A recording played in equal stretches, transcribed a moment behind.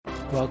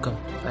Welcome.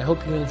 I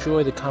hope you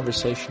enjoy the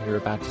conversation you're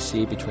about to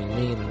see between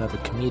me and another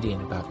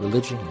comedian about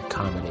religion and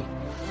comedy.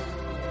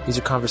 These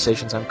are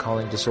conversations I'm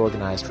calling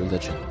disorganized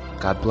religion.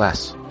 God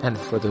bless. And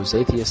for those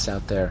atheists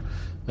out there,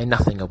 may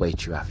nothing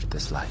await you after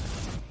this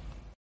life.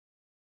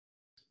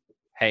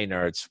 Hey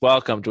nerds,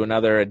 welcome to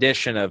another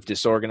edition of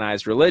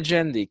Disorganized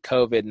Religion, the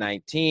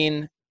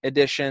COVID-19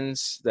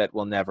 editions that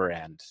will never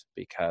end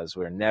because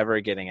we're never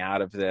getting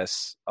out of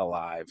this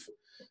alive.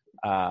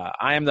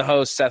 I am the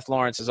host, Seth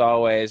Lawrence, as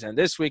always, and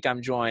this week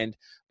I'm joined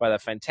by the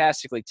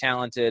fantastically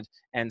talented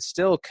and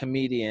still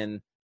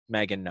comedian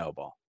Megan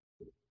Noble.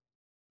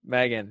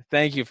 Megan,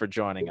 thank you for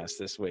joining us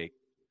this week.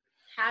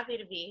 Happy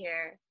to be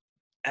here.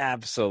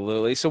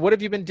 Absolutely. So what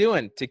have you been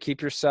doing to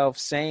keep yourself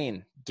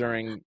sane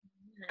during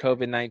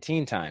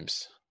COVID-19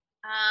 times?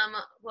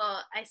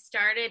 Well, I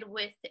started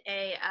with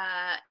a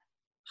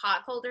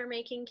pot holder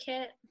making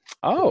kit.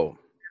 Oh,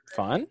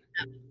 fun.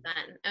 That was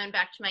fun. I went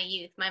back to my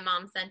youth. My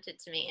mom sent it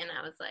to me, and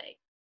I was like,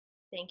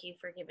 thank you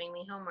for giving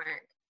me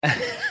homework.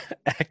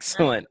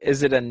 Excellent.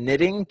 Is it a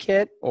knitting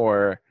kit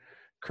or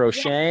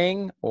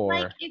crocheting or?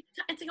 Like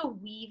it's like a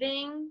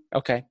weaving.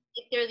 Okay.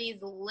 Like there are these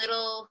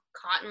little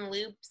cotton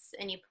loops,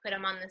 and you put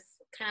them on this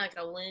kind of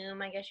like a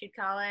loom, I guess you'd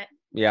call it.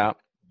 Yeah.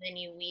 And then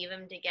you weave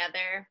them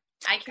together.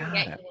 I can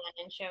get you one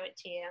and show it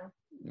to you.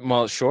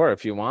 Well, sure,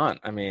 if you want.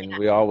 I mean,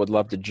 we all would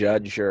love to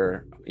judge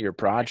your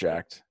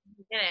project.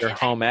 Your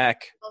home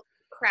ec.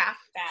 Craft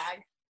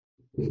bag.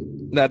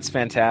 That's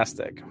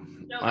fantastic.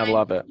 I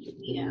love it.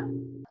 Yeah.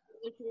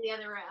 Look to the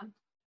other room.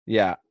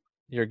 Yeah,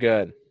 you're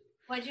good.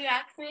 What'd you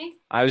ask me?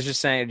 I was just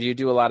saying, do you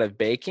do a lot of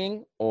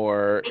baking,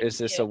 or is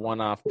this a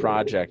one-off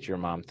project your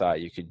mom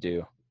thought you could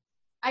do?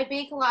 I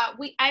bake a lot.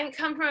 I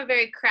come from a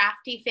very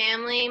crafty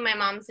family. My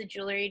mom's a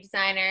jewelry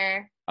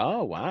designer.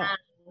 Oh, wow.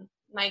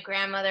 My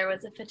grandmother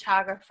was a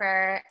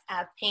photographer,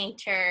 a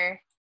painter,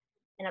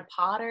 and a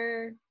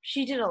potter.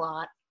 She did a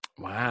lot.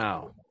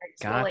 Wow.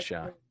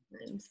 Gotcha.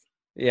 Like,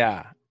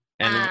 yeah.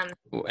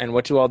 And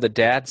what do all the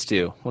dads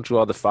do? What do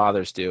all the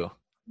fathers do?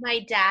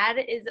 My dad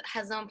has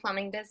his own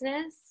plumbing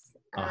business.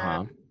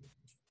 Uh-huh.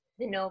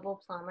 The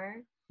Noble Plumber.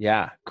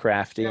 Yeah,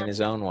 crafty in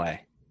his own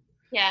way.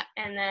 Yeah,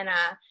 and then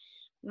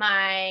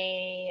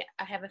I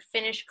have a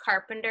Finnish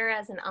carpenter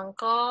as an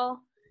uncle.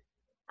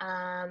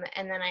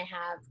 And then I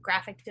have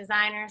graphic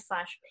designer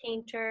 /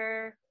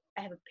 painter.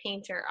 I have a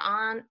painter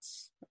aunt.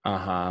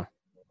 Uh-huh.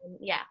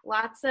 Yeah,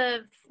 lots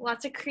of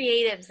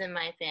creatives in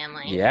my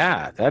family.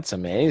 Yeah, that's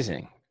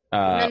amazing.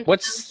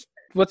 What's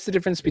the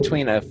difference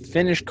between a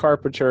Finnish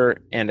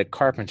carpenter and a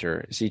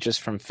carpenter? Is he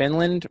just from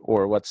Finland,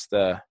 or what's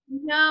the?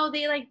 No,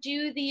 they like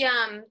do the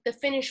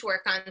Finnish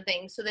work on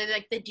things. So they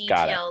like the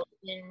detail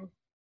in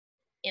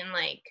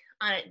like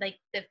on it, like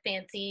the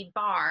fancy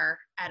bar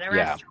at a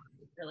restaurant,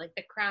 or like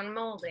the crown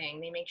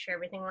molding. They make sure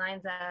everything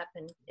lines up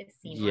and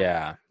it's seamless.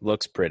 Yeah,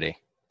 looks pretty.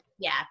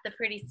 Yeah, the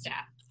pretty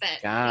stuff.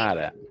 But Got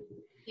it.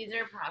 These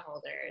are pot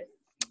holders.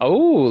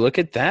 Oh, look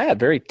at that.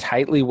 Very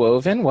tightly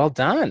woven. Well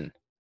done.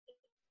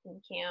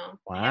 Thank you.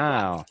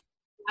 Wow.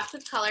 Lots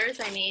of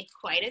colors. I made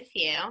quite a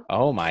few.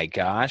 Oh my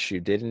gosh, you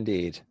did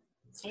indeed.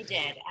 I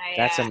did.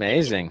 That's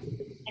amazing.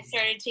 I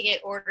started to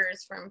get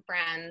orders from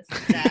friends.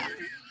 So.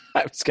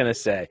 I was going to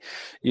say,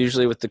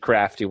 usually with the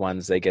crafty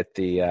ones, they get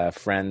the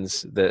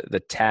friends,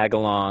 the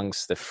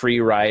tag-alongs, the free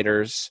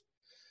riders.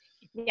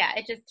 Yeah,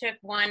 it just took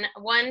one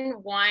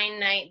wine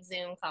night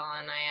Zoom call,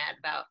 and I had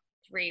about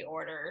 3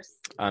 orders.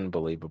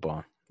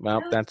 Unbelievable.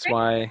 Well, that's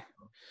why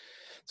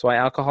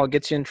alcohol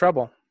gets you in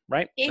trouble,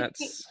 right?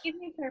 Gives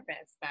me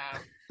purpose,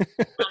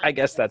 though. I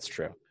guess that's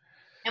true.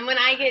 And when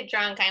I get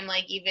drunk, I'm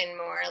like even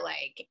more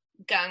like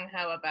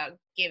gung-ho about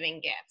giving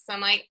gifts.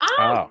 I'm like,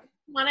 I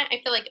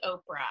feel like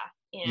Oprah.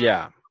 You know?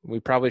 Yeah, we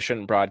probably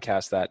shouldn't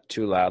broadcast that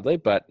too loudly,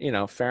 but,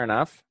 fair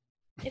enough.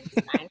 It's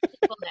fine.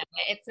 People know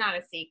it. It's not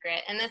a secret.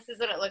 And this is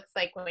what it looks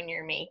like when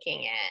you're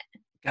making it.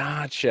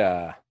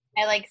 Gotcha.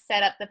 I like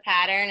set up the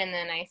pattern and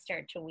then I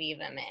start to weave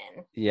them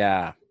in.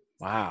 Yeah.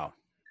 Wow.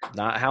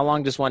 How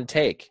long does one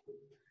take?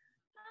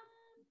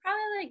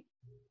 Probably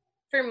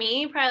for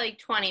me, probably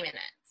 20 minutes.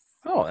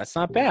 Oh, that's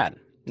not bad.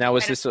 Now,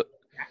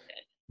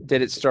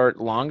 did it start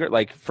longer?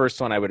 Like first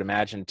one, I would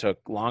imagine took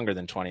longer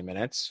than 20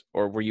 minutes,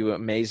 or were you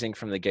amazing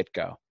from the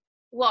get-go?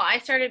 Well, I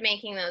started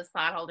making those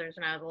pot holders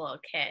when I was a little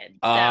kid.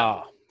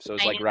 So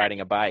it's like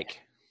riding a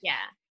bike. Yeah.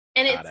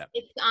 And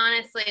it's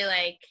honestly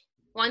like,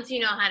 once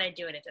you know how to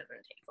do it, it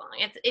doesn't take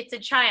long. It's a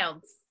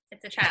child's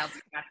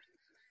craft.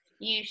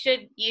 You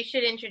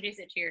should introduce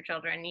it to your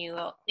children.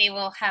 They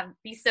will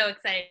be so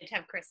excited to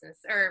have Christmas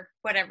or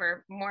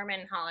whatever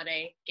Mormon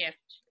holiday gift.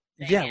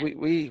 Yeah,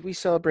 we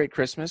celebrate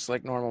Christmas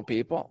like normal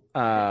people.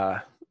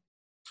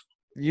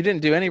 You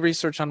didn't do any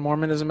research on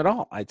Mormonism at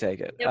all, I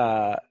take it.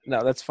 Nope.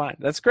 No, that's fine.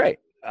 That's great.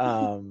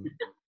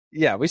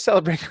 Yeah, we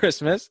celebrate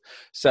Christmas.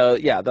 So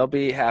yeah, they'll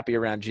be happy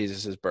around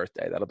Jesus'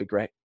 birthday. That'll be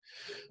great.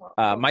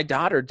 My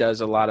daughter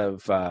does a lot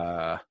of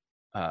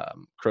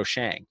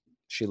crocheting.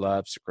 She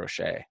loves to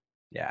crochet.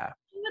 Yeah.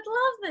 You would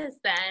love this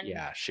then.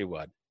 Yeah, she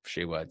would.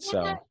 Yeah,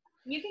 So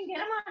you can get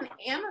them on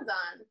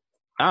Amazon.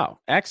 Oh,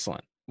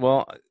 excellent.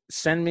 Well,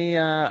 send me,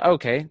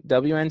 okay,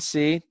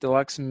 WNC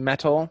Deluxe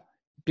Metal.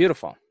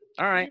 Beautiful.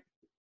 All right.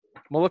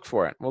 We'll look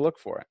for it.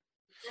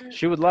 And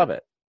She would love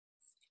it.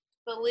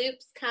 the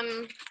loops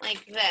come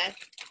like this.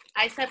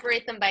 I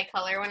separate them by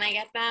color when I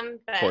get them.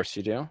 But, Of course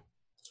you do.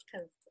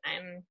 because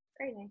I'm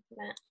crazy.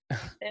 But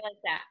they like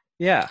that.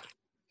 Yeah.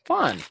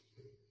 Fun.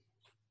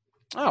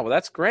 Oh, well,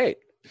 that's great.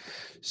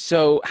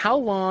 So how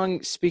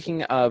long,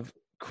 speaking of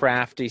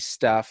crafty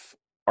stuff,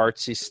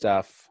 artsy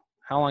stuff,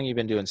 how long you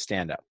been doing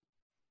stand-up?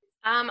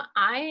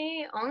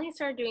 I only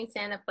started doing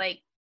stand-up like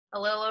a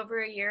little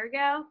over a year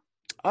ago.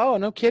 Oh,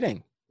 no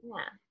kidding.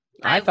 Yeah.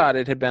 I thought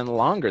it had been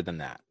longer than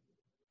that.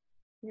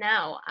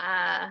 No,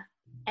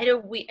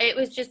 it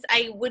was just,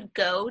 I would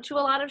go to a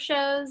lot of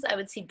shows. I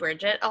would see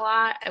Bridget a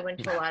lot. I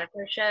went to a lot of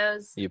her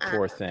shows. You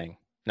poor thing.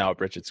 No,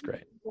 Bridget's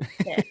great.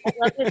 I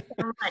loved it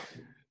so much.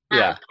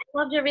 Yeah. I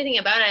loved everything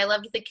about it. I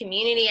loved the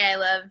community. I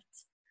loved,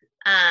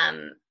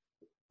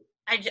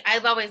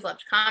 I've always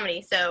loved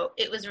comedy. So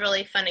it was a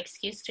really fun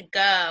excuse to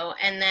go.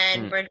 And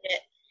then Bridget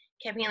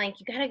kept being like,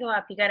 you got to go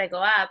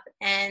up.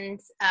 And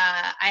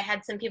I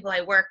had some people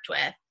I worked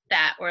with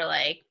that were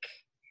like,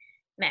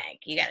 Meg,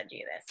 you got to do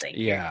this. Like,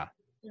 yeah.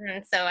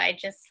 And so I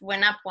just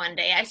went up one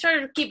day. I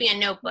started keeping a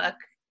notebook.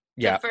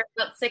 Yeah. So for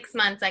about 6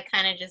 months, I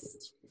kind of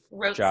just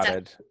wrote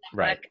Jotted. stuff.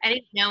 Right. I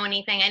didn't know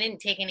anything. I didn't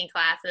take any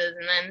classes.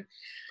 And then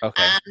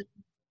Okay.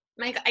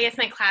 I guess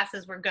my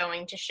classes were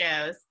going to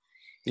shows.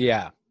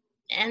 Yeah.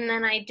 And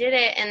then I did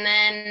it. And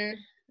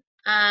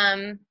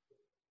then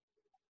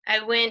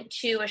I went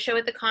to a show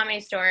at the Comedy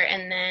Store.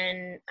 And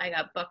then I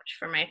got booked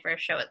for my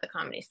first show at the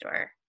Comedy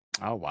Store.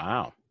 Oh,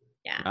 wow.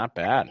 Yeah. Not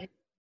bad.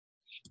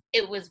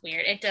 It was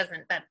weird.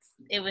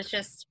 It was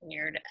just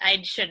weird.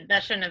 That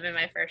shouldn't have been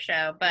my first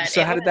show. But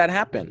so how did that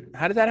happen?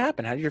 How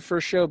did your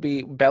first show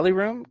be Belly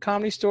Room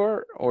Comedy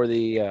Store or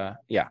the,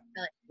 yeah.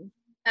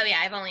 Oh yeah,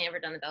 I've only ever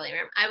done the Belly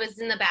Room. I was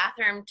in the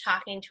bathroom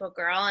talking to a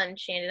girl and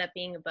she ended up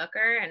being a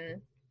booker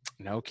and.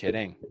 No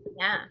kidding.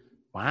 Yeah.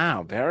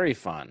 Wow. Very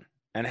fun.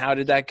 And how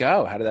did that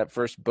go? How did that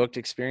first booked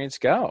experience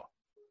go?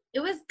 It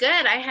was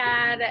good.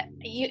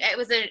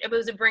 It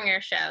was a bringer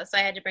show. So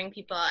I had to bring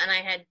people and I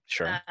had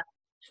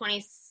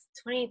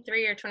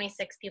 23 or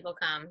 26 people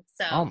come.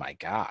 So oh my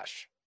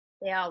gosh.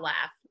 They all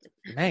laughed.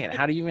 Man,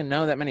 how do you even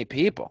know that many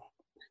people?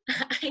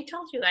 I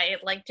told you I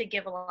like to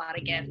give a lot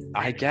of gifts.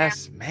 I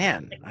guess,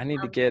 man, I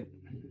need to get,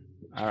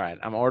 all right,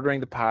 I'm ordering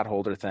the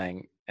potholder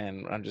thing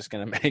and I'm just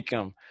going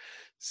to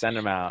send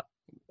them out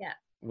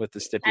with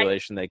the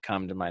stipulation they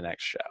come to my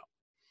next show.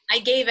 I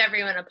gave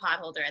everyone a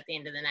potholder at the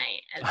end of the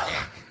night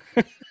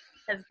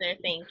as their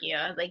thank you.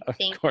 I was like, thank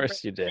you. Of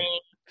course you did.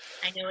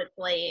 I know it's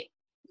late.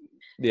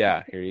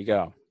 Yeah, here you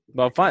go.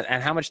 Well, fun.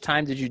 And how much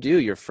time did you do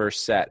your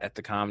first set at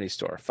the Comedy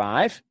Store?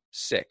 5,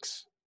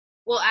 6?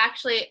 Well,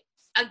 actually,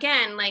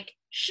 again, like,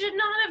 should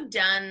not have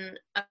done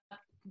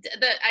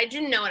I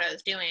didn't know what I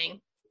was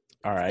doing.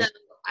 All right. So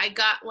I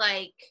got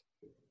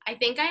I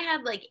think I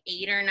had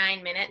 8 or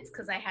 9 minutes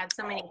because I had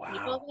so many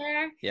people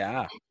there.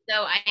 Yeah.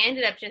 So I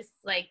ended up just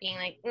being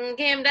like,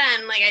 okay, I'm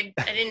done. I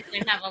didn't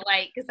even have a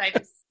light because I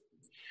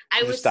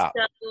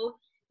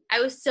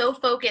was so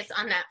focused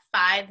on that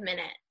 5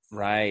 minutes.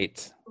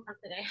 Right.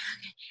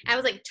 I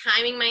was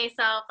timing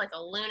myself like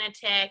a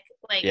lunatic.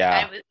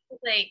 Yeah.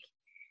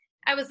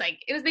 I was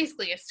it was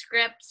basically a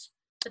script.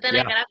 But then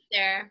I got up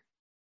there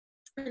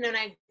and then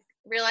I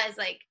realized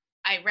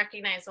I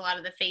recognized a lot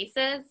of the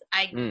faces.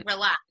 I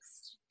relaxed.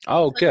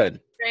 Oh, so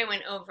good. I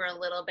went over a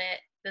little bit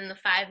than the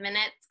 5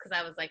 minutes because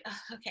I was like, oh,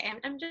 okay,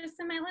 I'm just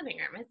in my living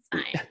room. It's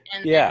fine.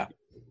 And yeah.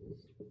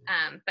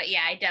 Then, but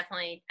yeah, I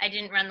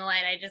didn't run the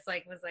light. I just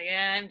was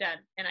yeah, I'm done.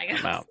 And I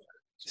got out.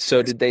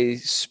 So did they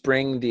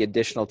spring the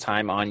additional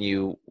time on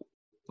you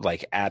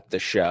at the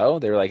show?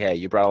 They were like, hey,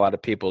 you brought a lot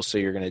of people, so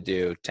you're going to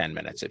do 10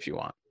 minutes if you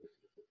want.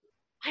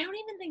 I don't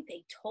even think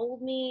they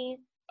told me.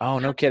 Oh,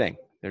 no kidding.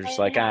 They're just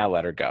let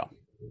her go.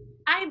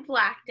 I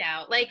blacked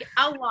out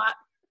a lot.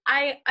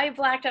 I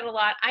blacked out a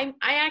lot. I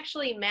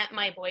actually met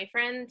my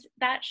boyfriend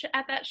at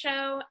that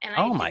show. And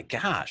oh my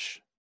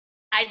gosh.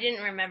 I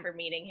didn't remember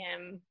meeting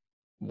him.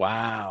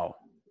 Wow.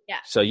 Yeah.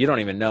 So you don't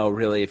even know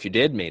really if you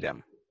did meet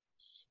him.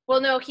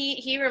 Well, no,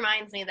 he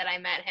reminds me that I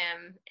met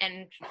him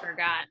and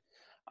forgot.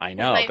 I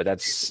know, but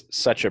that's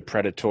such a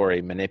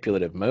predatory,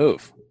 manipulative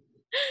move.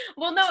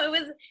 Well, no,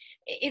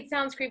 it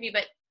sounds creepy,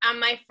 but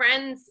my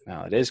friends.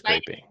 No, it is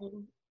creepy.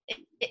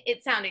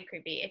 It sounded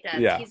creepy. It does.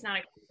 Yeah. He's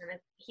not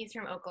he's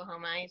from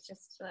Oklahoma. He's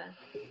just.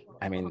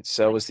 I mean,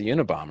 so was the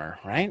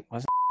Unabomber, right?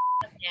 Wasn't?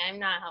 Yeah, I'm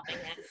not helping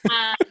him.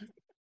 I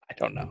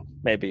don't know.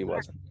 Maybe he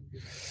wasn't.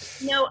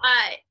 No,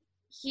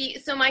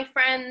 so my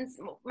friends,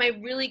 my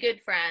really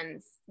good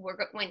friends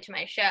went to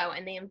my show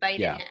and they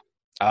invited him.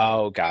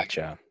 Oh,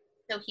 gotcha.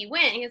 So he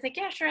went. He was like,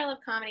 yeah, sure, I love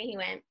comedy. He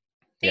went.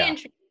 They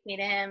introduced me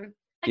to him.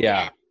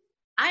 Yeah.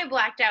 I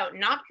blacked out,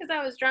 not because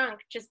I was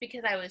drunk, just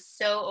because I was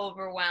so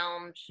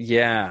overwhelmed.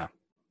 Yeah.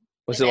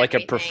 Was it like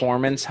a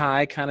performance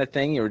high kind of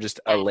thing? You were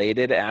just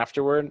elated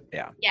afterward?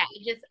 Yeah. Yeah.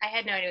 I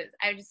had no idea.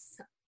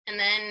 And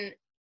then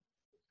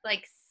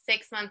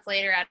 6 months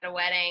later at a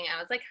wedding, I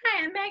was like,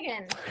 "Hi, I'm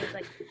Megan." I was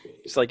like,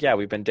 It's like, yeah,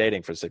 we've been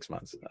dating for 6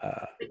 months.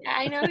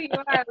 "I know who you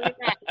are. We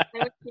met. I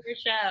went to your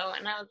show,"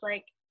 and I was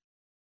like,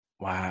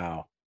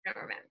 Wow. "I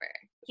don't remember."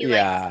 He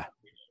Yeah, likes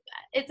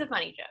that. It's a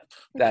funny joke.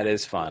 that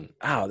is fun.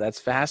 Oh, that's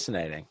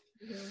fascinating.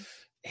 Mm-hmm.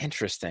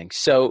 Interesting.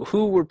 So,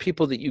 who were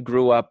people that you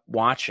grew up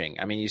watching?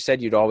 I mean, you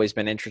said you'd always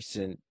been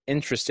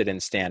interested in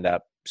stand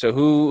up. So,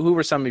 who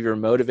were some of your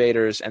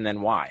motivators, and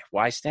then why?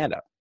 Why stand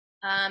up?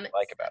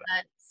 Like about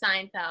it?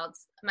 Seinfeld.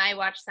 I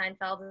watch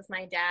Seinfeld with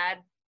my dad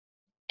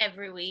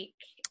every week.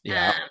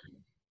 Yeah.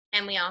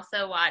 And we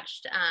also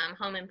watched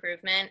Home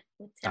Improvement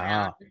with Tim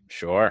Allen.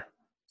 Sure.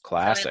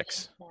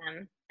 Classics. So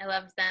I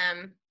loved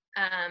them.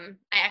 I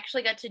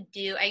actually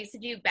I used to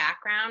do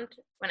background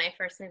when I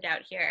first moved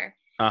out here.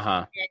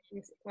 Uh-huh.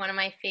 And one of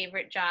my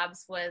favorite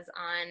jobs was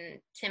on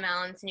Tim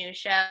Allen's new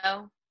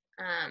show.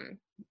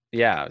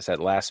 Yeah, is that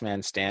Last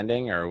Man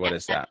Standing, or what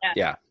is that?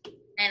 Yeah.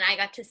 And I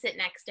got to sit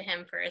next to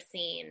him for a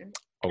scene.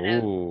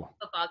 Oh.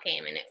 Football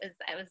came, and it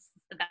was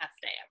the best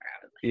day ever.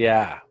 I was like,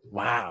 yeah.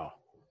 Wow.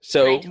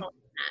 So I told him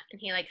that,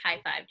 and he like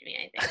high-fived me,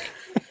 I think.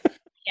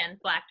 Again,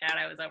 blacked out.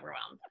 I was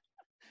overwhelmed.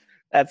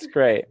 That's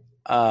great.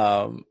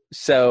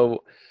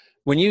 So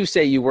when you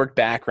say you work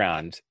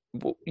background,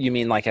 you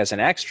mean like as an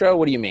extra?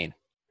 What do you mean?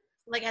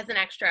 Like as an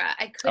extra.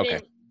 I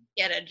couldn't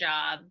get a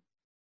job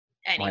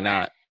anywhere. Why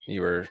not?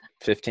 You were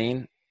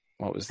 15?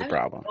 What was the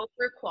problem?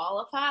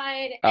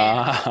 Overqualified.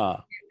 And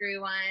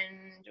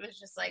everyone was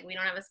just like, we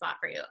don't have a spot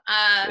for you.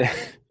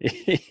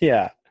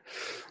 Yeah.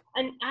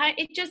 And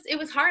it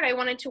was hard. I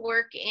wanted to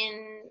work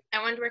in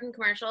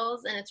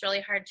commercials, and it's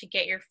really hard to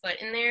get your foot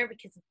in there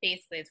because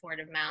basically it's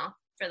word of mouth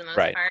for the most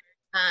part.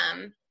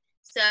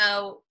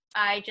 So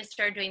I just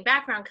started doing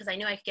background because I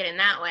knew I could get in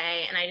that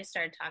way, and I just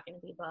started talking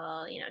to people,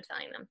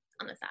 telling them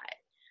on the side.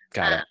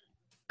 Got it.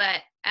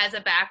 But as a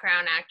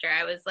background actor,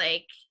 I was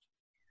like,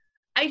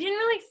 I didn't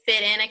really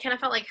fit in. I kind of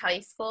felt like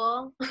high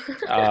school.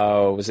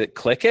 Oh, was it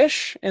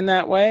cliquish in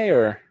that way,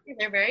 or?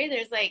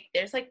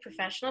 There's like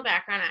professional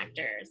background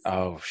actors.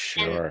 Oh,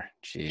 sure.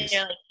 Jeez.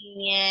 They're like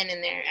union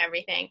and they're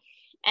everything.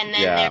 And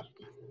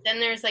then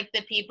there's like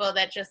the people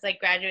that just like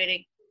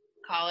graduated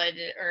college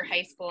or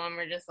high school and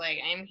were just like,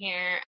 I'm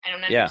here. I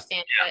don't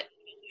understand what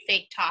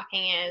fake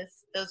talking is.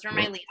 Those were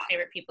my least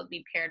favorite people to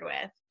be paired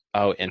with.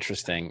 Oh,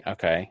 interesting.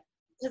 Okay.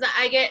 Because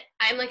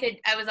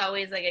I was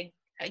always like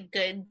a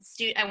good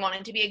student. I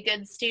wanted to be a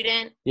good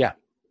student. Yeah.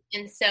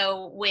 And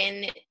so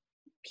when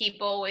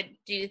people would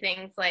do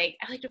things like,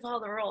 I like to follow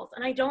the rules,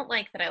 and I don't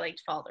like that I like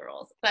to follow the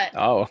rules, but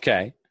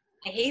okay.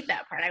 I hate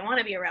that part. I want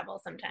to be a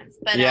rebel sometimes,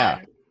 but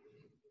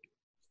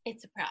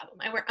it's a problem.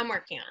 I'm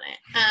working on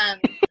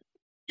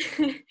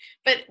it.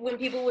 But when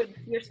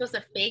you're supposed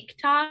to fake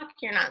talk,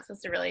 you're not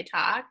supposed to really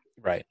talk.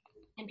 Right.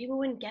 And people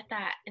wouldn't get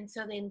that. And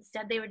so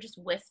they would just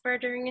whisper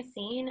during a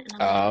scene. And I'm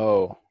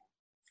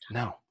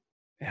no.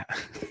 Yeah.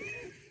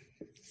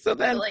 So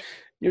then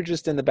you're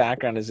just in the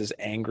background as this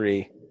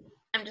angry.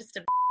 I'm just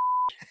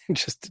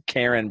just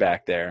Karen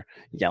back there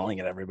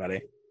yelling at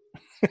everybody.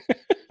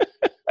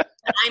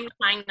 I'm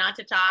trying not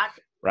to talk.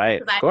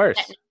 Right. Of course.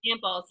 An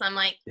example, so I'm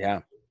like, yeah.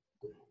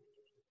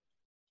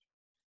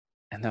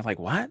 And they're like,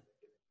 what?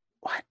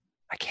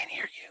 I can't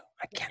hear you.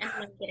 I cannot.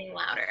 And I'm getting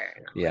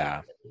louder.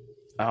 Yeah.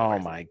 Oh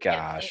my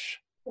gosh.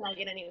 Can I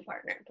get a new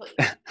partner, please?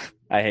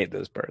 I hate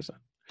this person.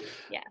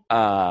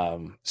 Yeah.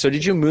 So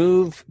did you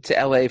move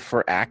to LA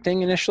for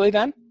acting initially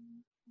then?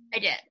 I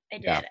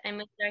did. Yeah. I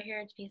moved out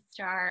here to be a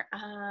star.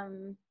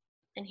 And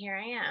here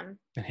I am.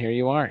 And here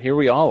you are. Here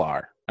we all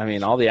are. I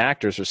mean, all the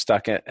actors are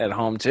stuck at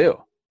home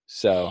too.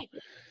 So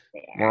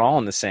we're all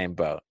in the same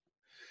boat.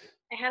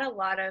 I had a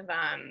lot of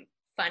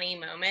funny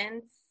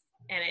moments,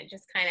 and it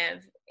just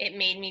it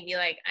made me be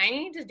like, I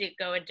need to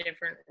go a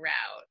different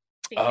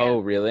route. Oh,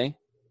 really?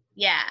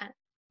 Yeah.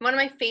 One of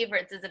my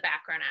favorites is a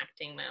background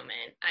acting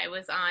moment. I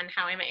was on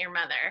How I Met Your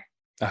Mother.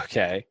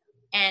 Okay.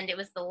 And it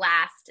was the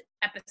last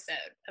episode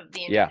of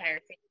the entire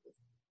series.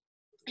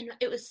 And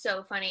it was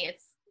so funny.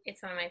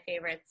 It's one of my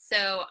favorites.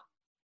 So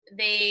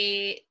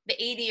the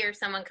AD or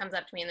someone comes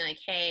up to me and they're like,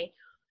 hey,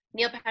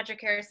 Neil Patrick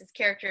Harris's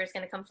character is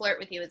going to come flirt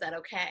with you. Is that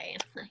okay?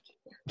 And I'm like,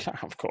 yeah,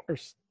 of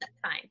course. That's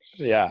fine.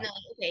 Yeah. And they're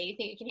like, okay, you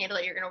think you can handle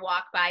it? You're going to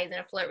walk by, he's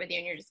going to flirt with you,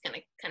 and you're just going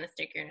to kind of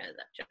stick your nose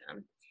up to him.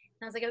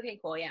 And I was like, okay,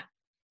 cool, yeah.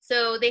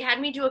 So they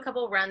had me do a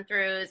couple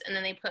run-throughs, and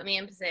then they put me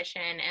in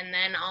position, and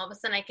then all of a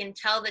sudden I can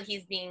tell that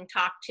he's being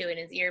talked to in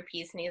his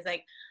earpiece, and he's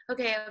like,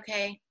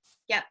 okay,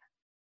 yep,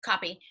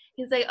 copy.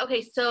 He's like,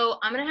 okay, so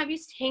I'm going to have you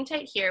hang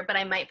tight here, but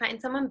I might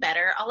find someone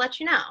better. I'll let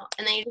you know.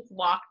 And then he just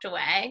walked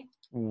away.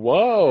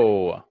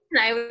 Whoa. And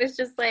I was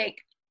just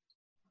like,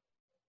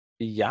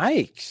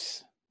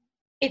 yikes.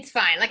 It's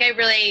fine. Like,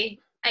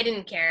 I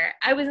didn't care.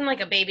 I was in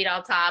like a baby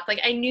doll top. Like,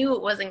 I knew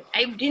it wasn't,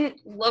 I didn't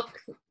look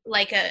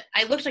like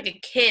I looked like a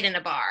kid in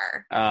a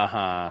bar.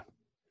 Uh-huh.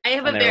 I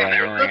look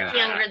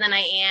younger than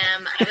I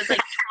am. I was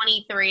like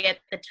 23 at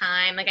the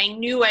time. Like, I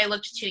knew I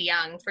looked too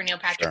young for Neil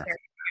Patrick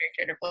Harris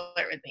character to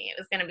flirt with me. It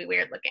was going to be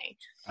weird looking.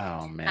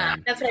 Oh,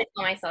 man. That's what I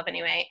told myself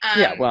anyway.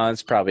 Yeah, well,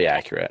 it's probably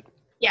accurate.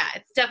 Yeah,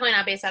 it's definitely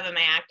not based off of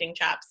my acting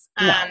chops.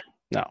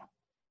 No.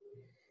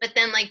 But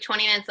then like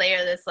 20 minutes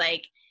later, this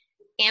like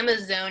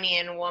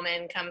Amazonian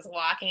woman comes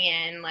walking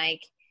in,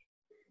 like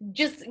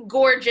just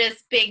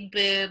gorgeous, big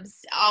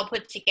boobs, all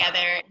put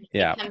together.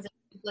 Yeah. She comes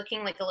in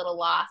looking like a little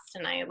lost,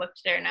 and I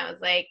looked at her and I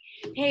was like,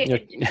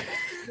 "Hey,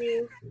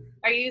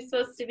 are you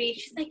supposed to be?"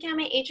 She's like, "Yeah,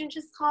 my agent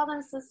just called.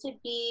 I'm supposed to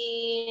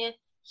be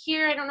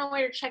here. I don't know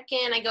where to check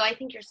in." I go, "I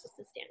think you're supposed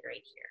to stand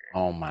right here."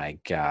 Oh my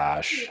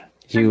gosh.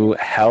 You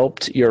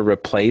helped your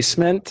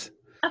replacement?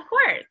 Of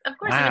course.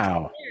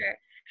 Wow.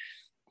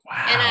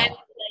 And I was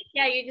like,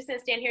 "Yeah, you're just gonna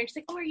stand here." And she's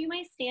like, "Oh, are you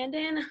my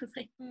stand-in?" I was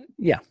like,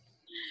 "Yeah,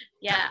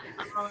 yeah,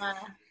 I'll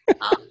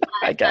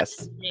I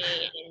guess."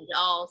 And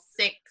all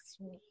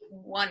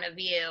one of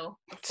you.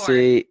 Of course.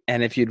 See,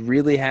 and if you'd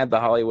really had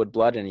the Hollywood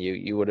blood in you,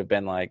 you would have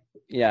been like,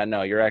 "Yeah,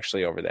 no, you're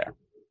actually over there."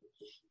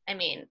 I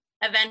mean,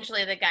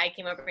 eventually the guy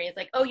came over and he's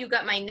like, "Oh, you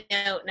got my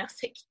note," and I was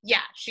like,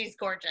 "Yeah, she's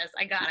gorgeous.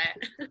 I got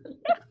it."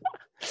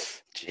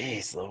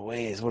 Jeez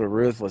Louise, what a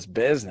ruthless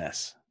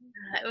business.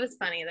 It was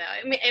funny though.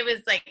 I mean, it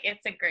was like,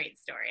 it's a great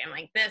story. I'm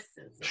like, this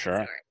is my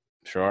story.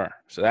 Sure.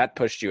 So that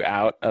pushed you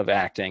out of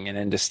acting and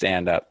into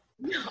stand-up.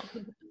 No.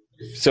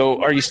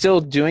 So are you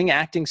still doing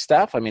acting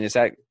stuff? I mean, is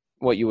that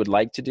what you would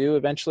like to do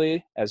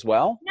eventually as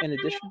well, in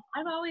addition?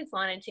 I've always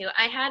wanted to.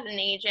 I had an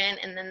agent,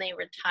 and then they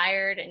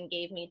retired and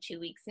gave me 2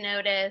 weeks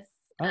notice.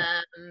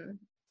 Oh.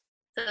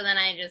 So then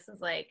I just was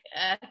like,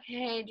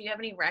 okay, do you have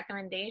any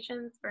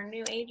recommendations for a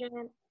new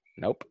agent?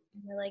 Nope.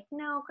 And they're like,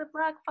 no, good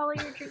luck, follow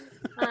your dreams.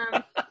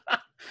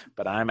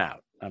 But I'm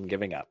out. I'm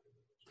giving up.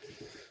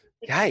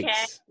 Yikes. Okay.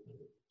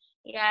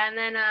 Yeah, and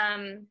then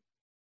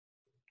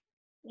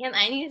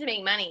I needed to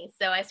make money,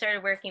 so I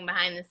started working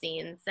behind the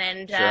scenes,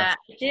 and sure.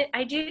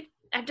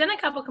 I've done a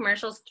couple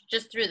commercials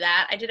just through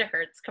that. I did a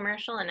Hertz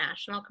commercial, a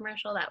national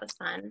commercial. That was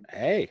fun.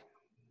 Hey.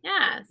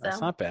 Yeah, so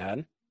that's not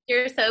bad.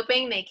 Here's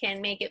hoping they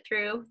can make it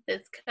through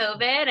this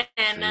COVID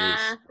and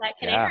that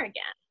can air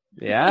again.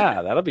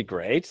 Yeah, that'll be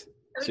great.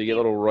 So you get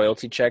little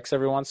royalty checks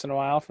every once in a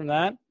while from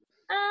that?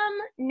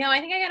 No,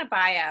 I think I got a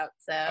buyout.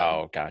 So.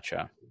 Oh,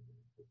 gotcha.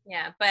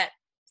 Yeah, but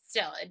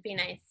still, it'd be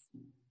nice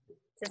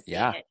to see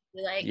it.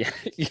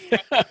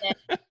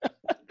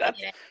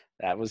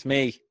 That was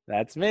me.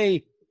 That's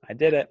me. I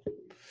did it.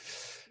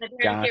 The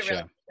parents get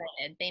really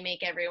excited. They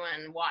make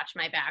everyone watch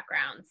my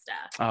background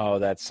stuff. Oh,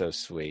 that's so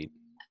sweet.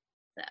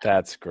 So.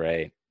 That's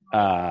great.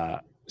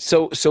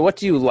 So what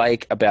do you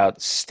like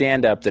about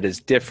stand-up that is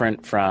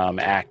different from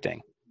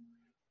acting?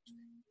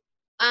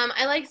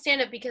 I like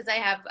stand-up because I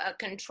have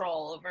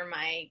control over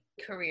my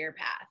career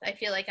path. I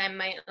feel like I'm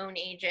my own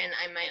agent.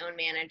 I'm my own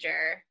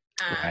manager.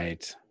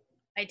 Right.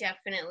 I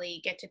definitely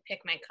get to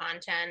pick my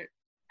content.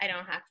 I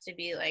don't have to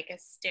be like a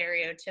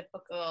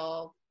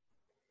stereotypical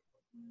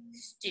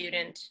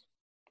student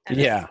at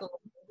a school.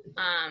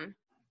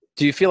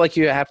 Do you feel like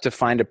you have to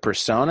find a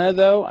persona,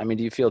 though? I mean,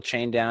 do you feel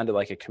chained down to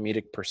like a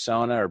comedic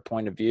persona or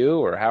point of view,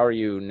 or how are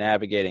you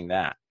navigating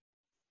that?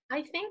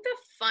 I think the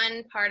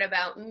fun part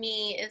about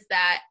me is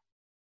that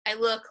I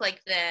look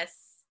like this.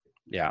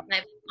 Yeah. And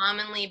I've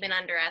commonly been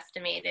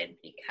underestimated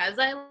because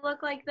I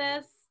look like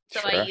this.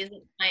 So sure. I use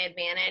it to my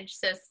advantage.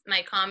 So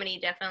my comedy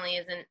definitely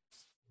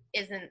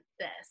isn't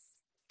this.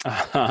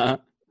 Uh-huh.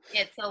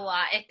 It's a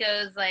lot. It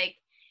goes like,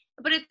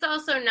 but it's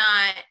also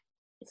not,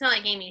 it's not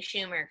like Amy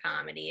Schumer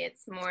comedy.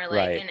 It's more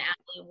like an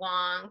Ali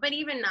Wong, but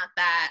even not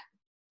that.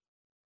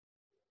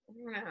 I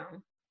don't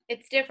know.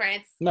 It's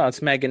different.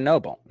 It's Megan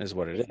Noble is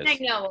what it is.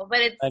 Megan Noble,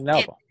 but it's Megan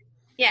Noble.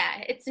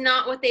 It's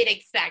not what they'd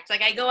expect.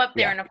 Like I go up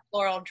there in a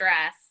floral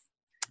dress.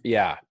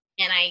 Yeah.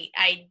 And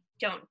I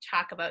don't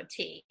talk about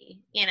tea,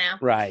 you know?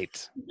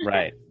 Right.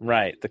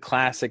 The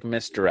classic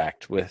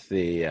misdirect with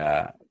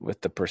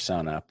the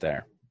persona up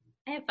there.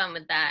 I have fun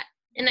with that.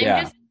 And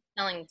I'm just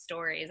telling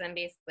stories. I'm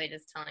basically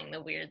just telling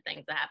the weird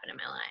things that happen in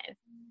my life.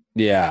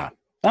 Yeah.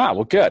 Ah,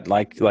 well, good.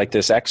 Like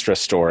this extra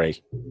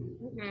story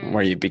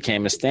where you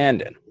became a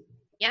stand-in.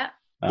 Yeah.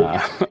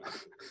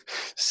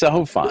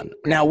 So fun.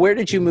 Now, where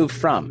did you move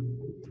from?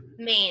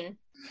 Maine.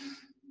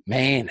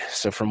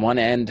 So from one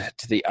end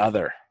to the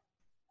other.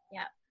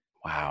 Yeah.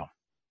 Wow.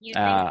 You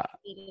think I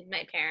hated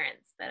my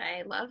parents, but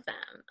I love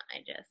them.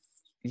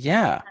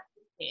 Yeah.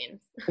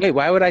 Wait,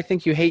 why would I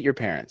think you hate your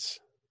parents?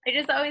 I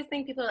just always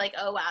think people are like,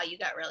 oh, wow, you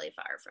got really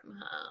far from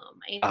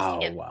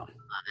home. Wow.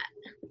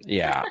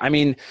 Yeah. I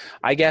mean,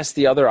 I guess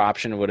the other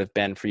option would have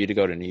been for you to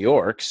go to New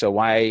York. So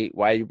why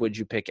would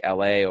you pick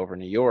LA over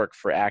New York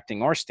for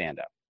acting or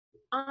stand-up?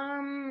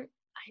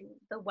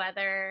 The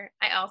weather.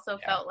 I also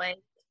felt like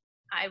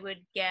I would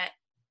get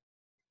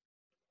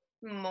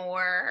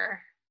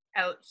more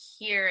out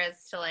here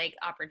as to like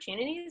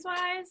opportunities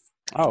wise.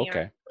 Oh,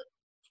 okay.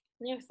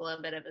 New York's a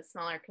little bit of a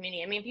smaller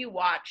community. I mean, if you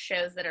watch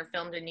shows that are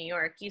filmed in New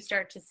York, you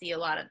start to see a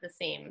lot of the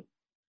same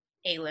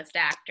A-list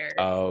actors.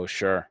 Oh,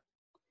 sure.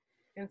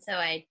 And so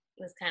I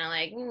was kind of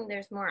like,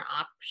 there's more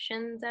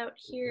options out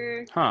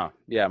here. Huh.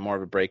 Yeah, more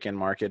of a break-in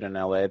market in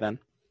LA then?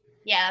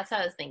 Yeah, that's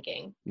what I was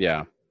thinking.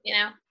 Yeah. You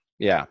know?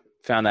 Yeah.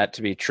 Found that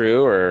to be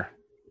true, or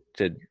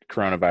did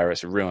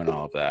coronavirus ruin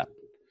all of that?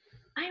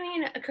 I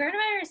mean,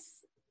 coronavirus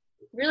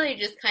really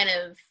just kind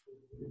of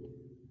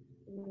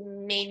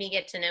made me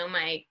get to know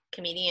my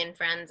comedian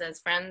friends as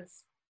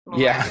friends more.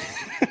 Yeah.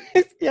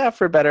 Yeah,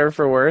 for better or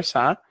for worse,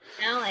 huh?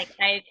 Like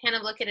I kind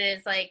of look at it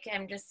as like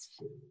I'm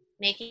just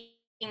making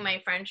my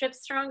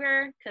friendships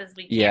stronger because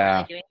we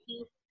can't really do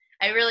anything.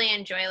 I really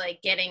enjoy like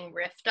getting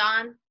riffed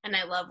on, and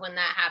I love when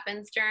that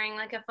happens during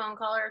like a phone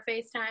call or a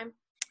FaceTime.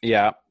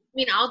 Yeah. I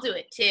mean, I'll do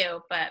it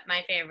too, but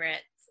my favorite,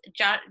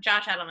 Josh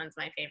Edelman's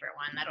my favorite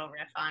one. That'll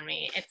riff on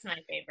me. It's my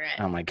favorite.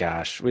 Oh my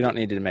gosh, we don't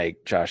need to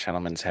make Josh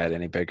Edelman's head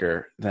any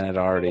bigger than it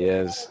already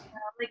is.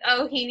 Like,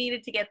 oh, he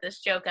needed to get this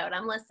joke out.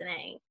 I'm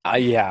listening.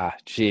 Yeah,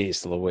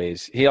 geez,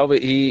 Louise. He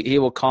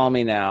will call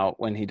me now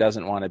when he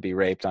doesn't want to be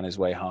raped on his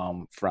way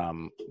home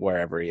from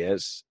wherever he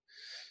is.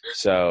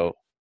 So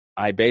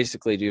I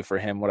basically do for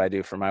him what I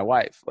do for my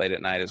wife late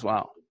at night as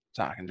well,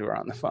 talking to her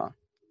on the phone.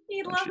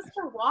 He loves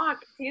to walk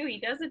too. He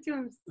does it to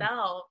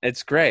himself.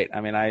 It's great.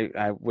 I mean,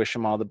 I wish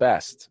him all the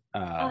best.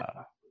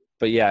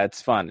 But yeah,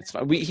 it's fun. It's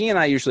fun. He and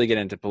I usually get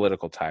into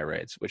political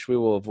tirades, which we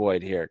will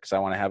avoid here because I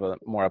want to have a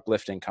more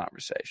uplifting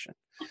conversation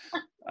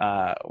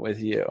with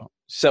you.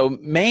 So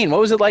Maine,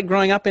 what was it like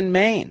growing up in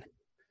Maine?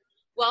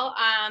 Well,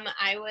 I'm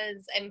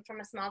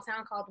from a small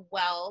town called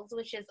Wells,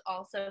 which is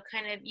also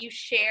kind of, you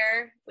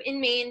share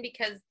in Maine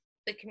because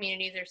the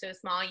communities are so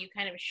small, you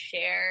kind of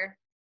share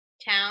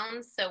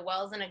towns. So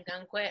Wells and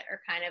Ogunquit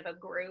are kind of a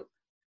group.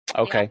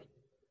 Okay.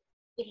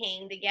 We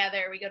hang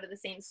together. We go to the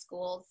same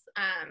schools.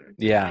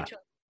 Yeah. We went to a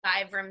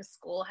 5-room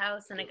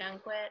schoolhouse in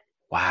Ogunquit.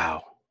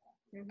 Wow.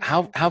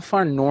 Mm-hmm. How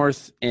far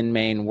north in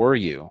Maine were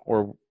you,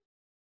 or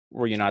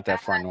were you not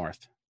that far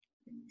north?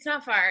 It's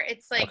not far.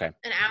 It's like an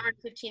hour and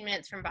 15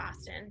 minutes from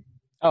Boston.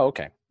 Oh,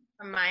 okay.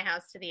 From my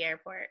house to the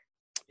airport.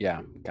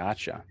 Yeah,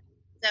 gotcha.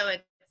 So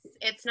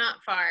it's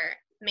not far.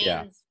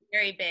 Maine's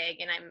very big,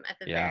 and I'm at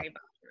the very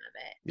bottom of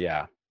it.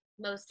 Yeah.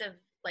 Most of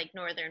like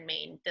northern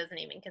Maine doesn't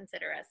even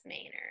consider us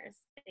Mainers.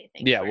 They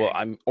think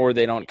or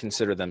they don't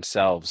consider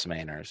themselves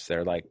Mainers.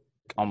 They're like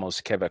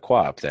almost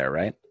Quebecois up there,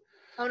 right?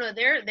 Oh no,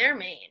 they're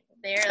Maine.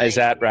 Is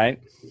that right?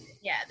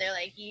 Yeah, they're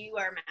like, you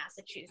are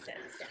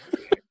Massachusetts down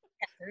here.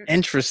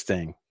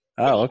 Interesting.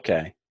 Oh,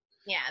 okay.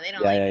 Yeah, they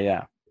don't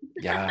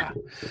Yeah.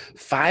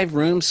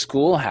 5-room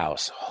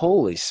schoolhouse.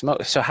 Holy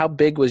smoke. So how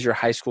big was your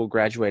high school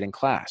graduating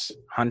class?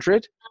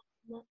 100?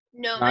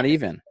 No. Not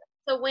even.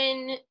 So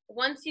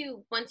once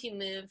you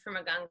moved from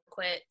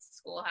Ogunquit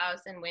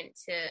schoolhouse and went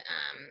to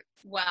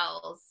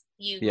Wells,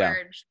 you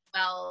merged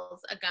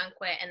Wells,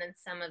 Ogunquit, and then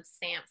some of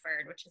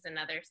Sanford, which is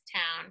another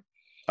town.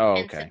 Oh,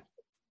 okay.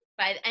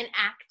 And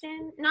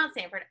Acton, not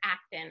Sanford,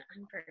 Acton.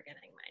 I'm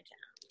forgetting my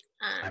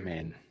town. I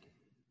mean,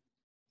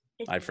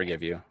 I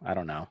forgive you. I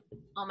don't know.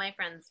 All my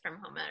friends from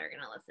home are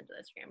going to listen to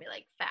this. You're going to be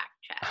like, fact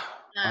check.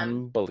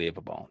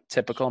 Unbelievable.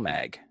 Typical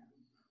Meg.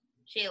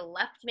 She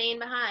left Maine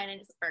behind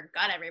and just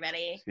forgot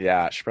everybody.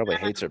 Yeah, she probably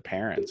hates her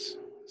parents.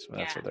 So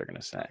that's what they're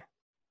going to say.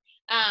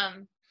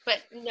 But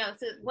no,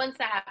 so once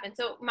that happened,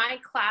 so my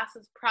class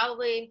was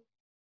probably,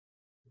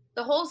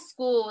 the whole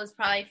school was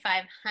probably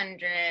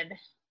 500.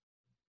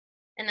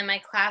 And then my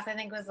class, I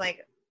think, was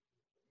like,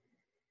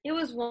 it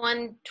was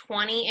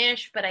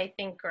 120-ish, but I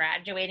think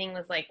graduating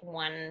was like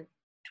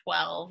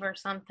 112 or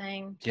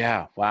something.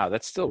 Yeah. Wow.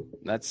 That's still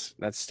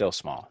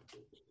small.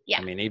 Yeah.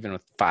 I mean, even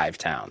with 5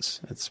 towns,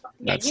 that's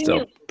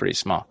still pretty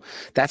small.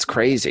 That's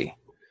crazy.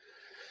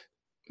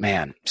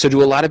 Man. So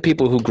do a lot of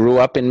people who grew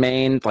up in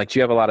Maine, like, do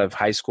you have a lot of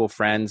high school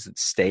friends that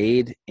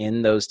stayed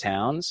in those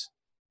towns?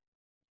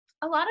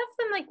 A lot of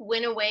them like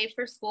went away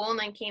for school and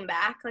then came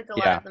back. Like a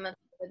lot of them have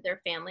with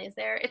their families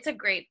there. It's a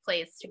great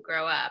place to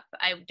grow up.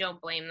 I don't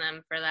blame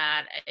them for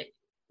that. It's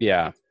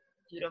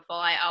beautiful.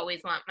 I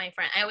always tell my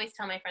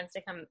friends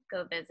to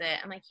go visit.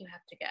 I'm like, you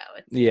have to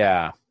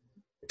go.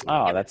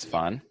 Oh, that's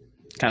fun.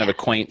 Kind of a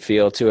quaint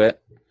feel to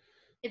it.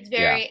 It's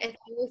very, I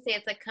always say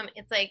it's like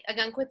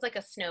Ogunquit's like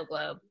a snow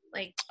globe.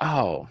 Like,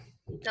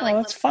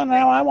 that's fun.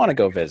 Now I want to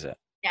go visit.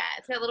 Yeah,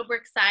 it's got little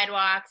brick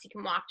sidewalks. You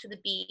can walk to the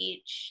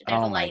beach.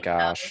 There's my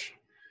gosh.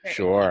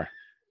 Sure.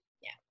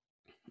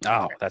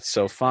 Yeah. Oh, that's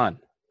so fun.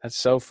 That's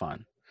so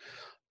fun.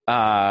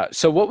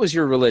 So what was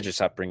your religious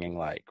upbringing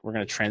like? We're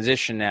going to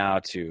transition now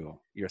to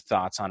your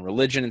thoughts on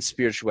religion and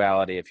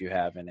spirituality, if you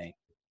have any.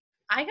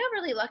 I got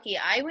really lucky.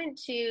 I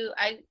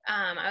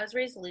was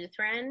raised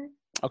Lutheran.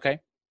 Okay.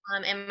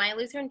 And my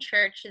Lutheran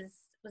church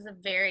was a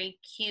very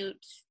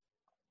cute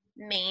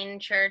main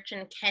church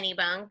in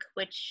Kennebunk,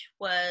 which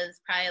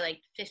was probably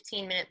like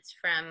 15 minutes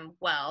from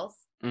Wells.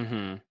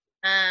 Mm-hmm.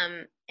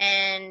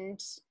 And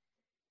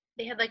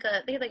they had like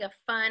a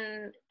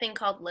fun thing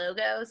called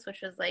Logos,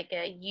 which was like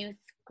a youth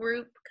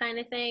group kind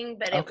of thing,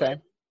 but it was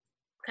kind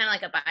of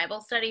like a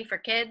Bible study for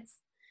kids.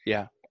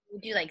 Yeah. We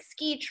do like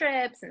ski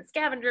trips and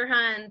scavenger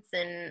hunts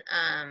and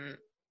kind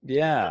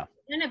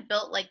of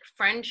built like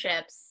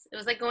friendships. It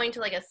was like going to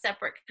like a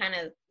separate kind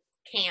of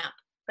camp,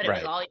 but it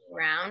was all year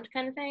round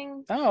kind of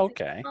thing. Oh,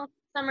 okay. Well,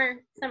 summer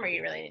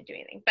you really didn't do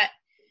anything, but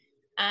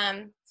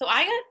so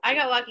I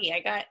got lucky.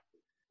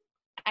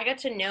 I got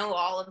to know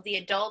all of the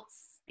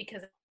adults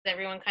because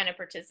everyone kind of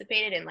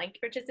participated and liked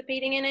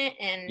participating in it.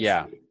 And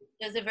yeah,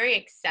 it was a very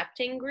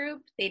accepting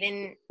group. They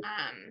didn't,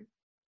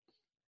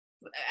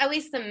 at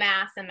least the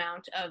mass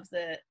amount of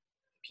the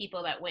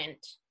people that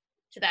went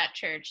to that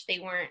church, they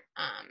weren't,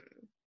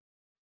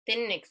 they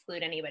didn't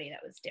exclude anybody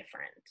that was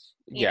different.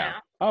 You know?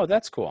 Oh,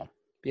 that's cool.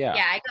 Yeah.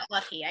 Yeah, I got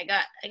lucky.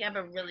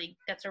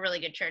 That's a really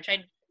good church.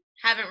 I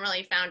haven't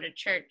really found a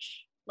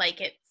church like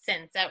it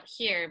since out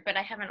here, but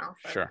I haven't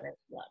also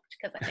looked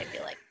because I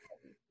feel like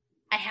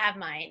I have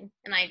mine,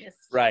 and I just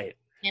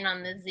in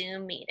on the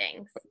Zoom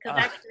meetings because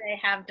actually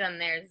I have done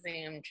their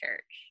Zoom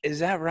church. Is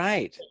that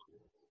right?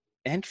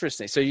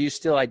 Interesting. So you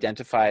still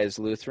identify as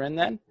Lutheran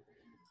then?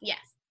 Yes.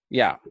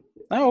 Yeah.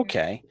 Oh,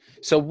 okay.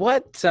 So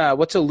what's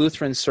a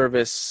Lutheran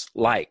service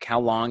like? How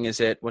long is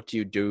it? What do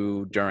you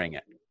do during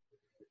it?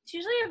 It's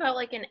usually about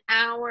like an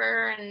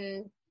hour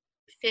and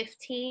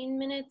 15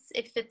 minutes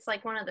if it's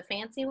like one of the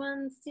fancy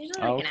ones. It's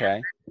usually like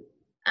an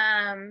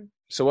hour.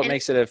 So what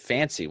makes it a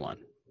fancy one?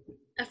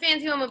 A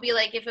fancy one would be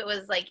like if it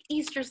was like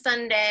Easter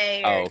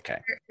Sunday or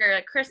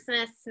a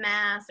Christmas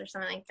mass or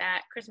something like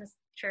that. Christmas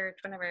church,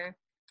 whatever.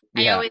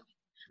 Yeah.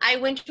 I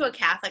went to a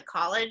Catholic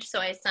college, so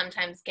I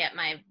sometimes get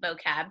my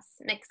vocabs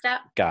mixed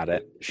up. Got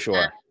it.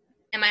 Sure.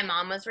 And my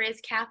mom was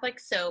raised Catholic,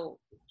 so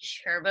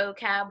her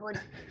vocab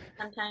would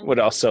sometimes would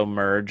also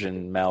merge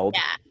and meld.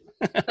 Yeah.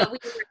 But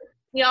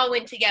we all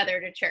went together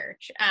to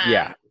church.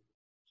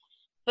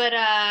 But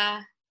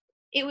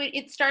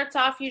it starts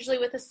off usually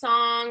with a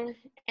song,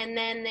 and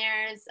then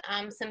there's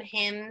some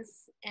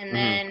hymns, and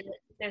then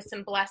there's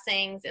some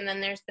blessings, and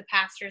then there's the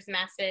pastor's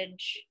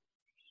message.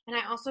 And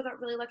I also got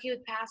really lucky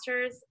with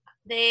pastors.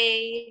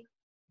 They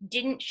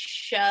didn't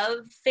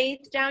shove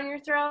faith down your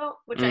throat,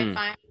 which I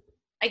find.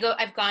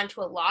 I've gone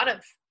to a lot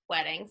of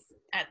weddings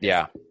at this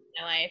point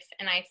in my life,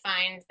 and I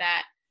find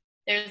that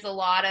there's a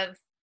lot of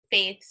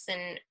faiths,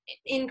 and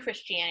in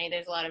Christianity,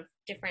 there's a lot of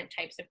different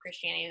types of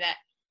Christianity that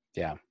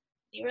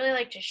you really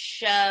like to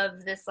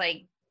shove this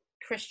like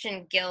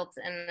Christian guilt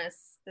and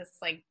this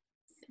like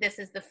this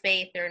is the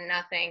faith or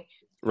nothing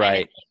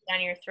right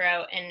down your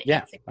throat, and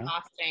it's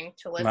exhausting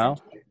to listen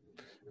to.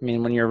 I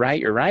mean, when you're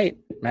right,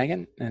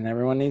 Megan, and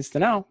everyone needs to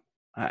know.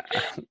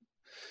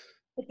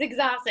 It's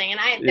exhausting,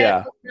 and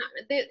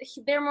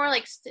they're more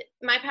like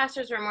my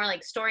pastors were more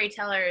like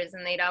storytellers,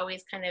 and they'd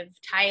always kind of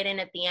tie it in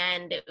at the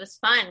end. It was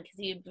fun because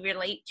you'd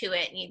relate to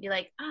it, and you'd be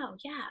like, "Oh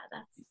yeah,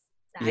 that's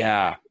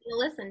you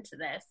listen to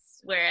this."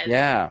 Whereas,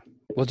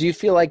 well, do you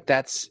feel like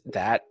that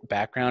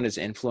background has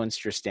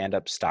influenced your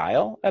stand-up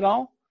style at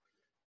all?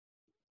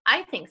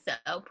 I think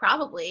so,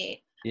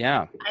 probably.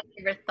 Yeah. I've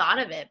never thought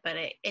of it, but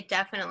it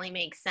definitely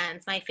makes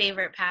sense. My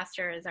favorite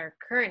pastor is our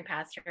current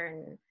pastor,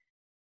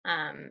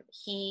 and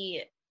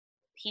he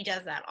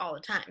does that all the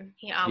time.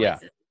 He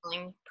always is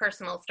telling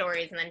personal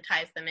stories and then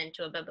ties them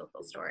into a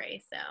biblical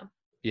story. So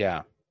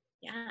yeah,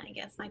 I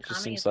guess my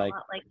comedy is a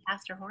lot like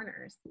Pastor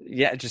Horner's.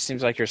 Yeah, it just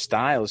seems like your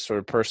style is sort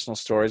of personal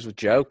stories with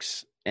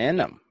jokes in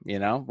them,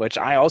 which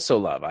I also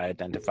love. I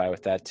identify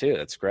with that too.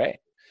 That's great.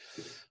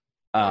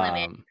 Tell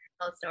a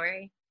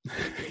story.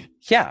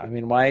 Yeah, I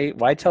mean,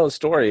 why tell a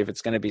story if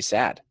it's going to be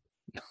sad?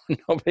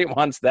 Nobody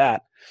wants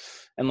that,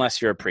 unless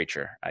you're a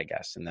preacher, I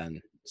guess, and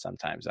then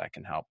sometimes that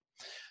can help.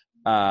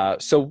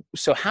 So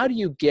how do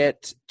you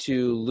get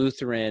to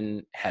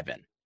Lutheran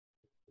heaven?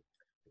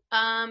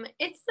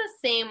 It's the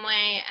same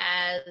way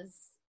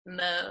as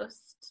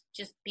most.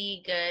 Just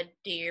be good,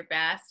 do your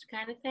best,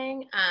 kind of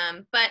thing.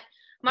 But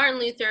Martin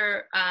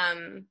Luther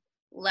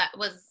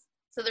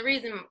so the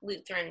reason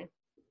Lutheran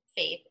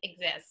faith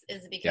exists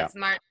is because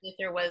Martin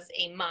Luther was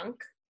a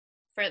monk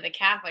for the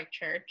Catholic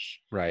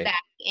Church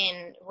back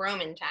in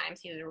Roman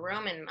times. He was a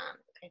Roman monk,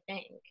 I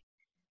think.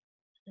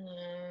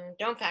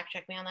 Don't fact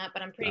check me on that,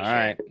 but I'm pretty sure. All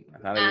right. I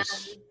thought he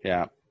was,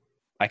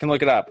 I can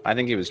look it up. I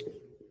think he was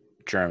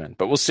German,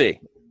 but we'll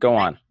see. Go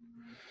on.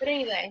 But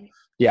anyway,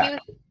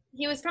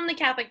 he was from the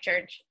Catholic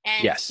Church,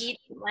 and he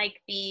didn't like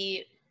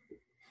the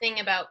thing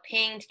about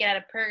paying to get out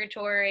of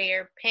purgatory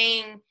or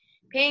paying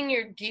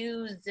your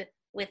dues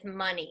with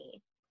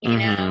money. You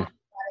know, it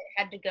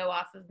had to go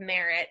off of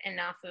merit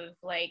and off of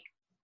like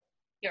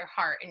your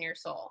heart and your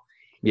soul.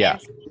 Yeah.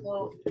 And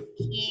so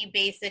he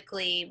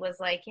basically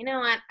was like, you know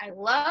what? I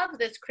love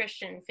this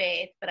Christian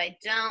faith, but I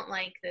don't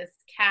like this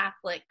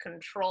Catholic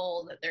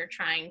control that they're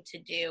trying to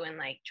do and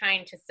like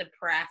trying to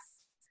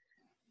suppress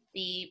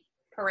the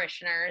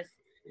parishioners.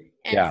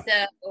 And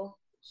so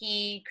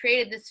he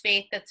created this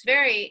faith that's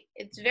very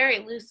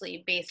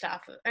loosely based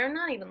off of, or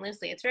not even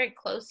loosely, it's very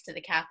close to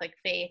the Catholic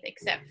faith,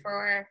 except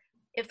for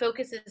it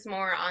focuses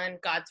more on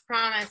God's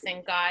promise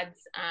and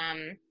God's,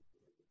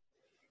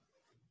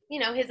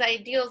 his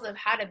ideals of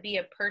how to be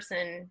a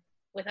person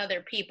with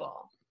other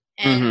people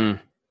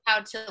and how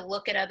to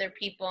look at other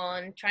people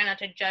and try not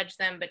to judge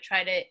them, but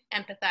try to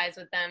empathize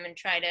with them and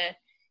try to,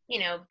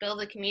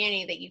 build a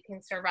community that you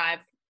can survive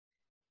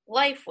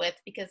life with,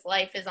 because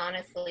life is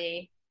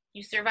honestly,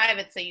 you survive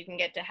it so you can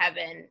get to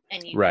heaven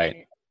and you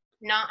can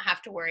not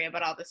have to worry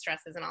about all the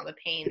stresses and all the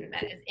pain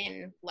that is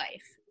in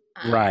life.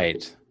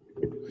 Right.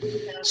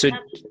 So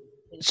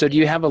So do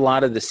you have a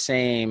lot of the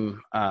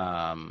same,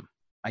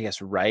 I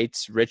guess,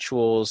 rites,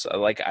 rituals?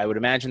 Like I would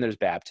imagine there's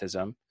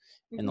baptism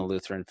in the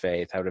Lutheran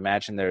faith. I would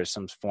imagine there's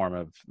some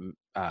form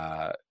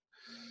of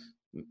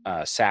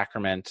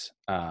sacrament,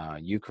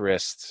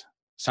 Eucharist,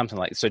 something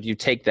like. So do you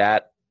take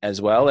that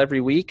as well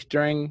every week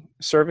during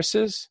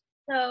services?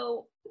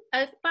 So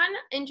a fun,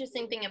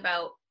 interesting thing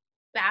about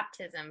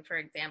baptism, for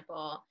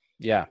example,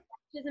 yeah,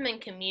 baptism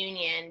and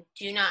communion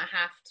do not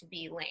have to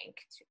be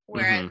linked.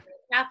 Whereas in the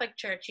Catholic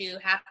Church, you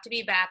have to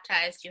be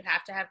baptized, you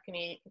have to have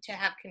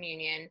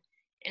communion,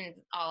 and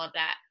all of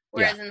that.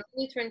 Whereas in the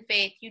Lutheran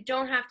faith, you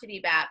don't have to be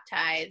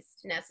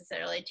baptized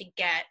necessarily to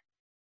get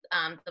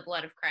the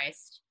blood of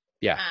Christ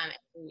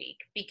every week,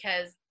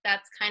 because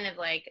that's kind of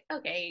like,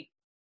 okay,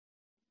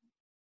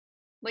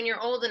 when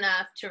you're old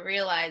enough to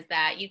realize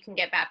that you can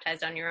get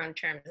baptized on your own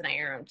terms and at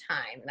your own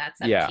time,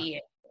 that's up to you,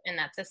 and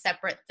that's a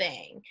separate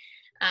thing.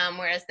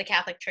 Whereas the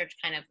Catholic Church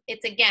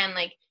it's again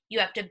like you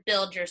have to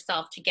build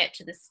yourself to get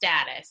to the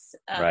status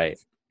of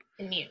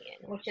communion,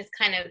 which is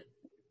kind of,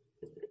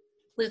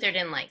 Luther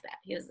didn't like that.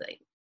 He was like,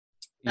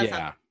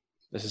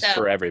 this is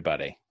for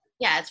everybody.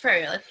 Yeah, it's for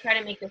everybody. Let's try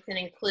to make this an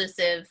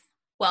inclusive,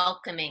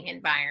 welcoming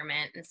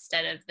environment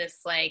instead of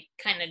this like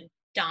kind of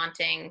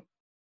daunting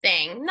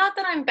thing. Not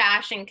that I'm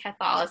bashing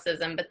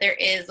Catholicism, but there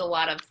is a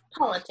lot of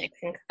politics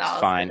in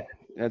Catholicism. Fine.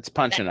 It's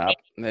punching up.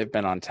 They've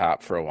been on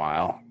top for a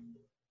while.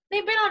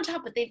 They've been on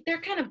top, but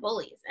they're kind of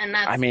bullies. And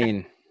that's, I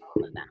mean,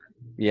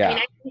 yeah.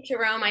 I went to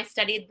Rome. I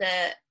studied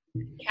the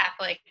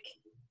Catholic.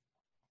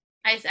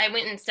 I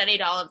went and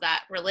studied all of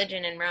that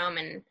religion in Rome,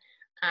 and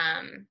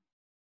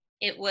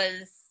it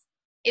was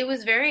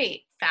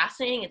very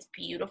fascinating. It's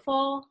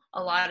beautiful.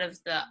 A lot of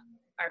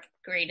our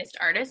greatest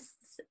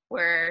artists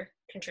were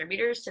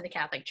contributors to the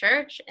Catholic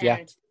Church,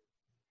 and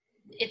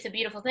it's a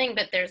beautiful thing,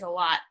 but there's a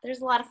lot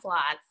of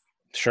flaws.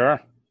 Sure.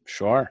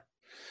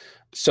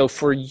 So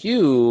for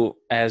you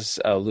as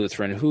a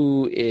Lutheran,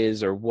 who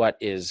is or what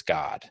is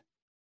God?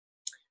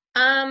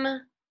 I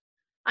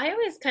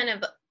always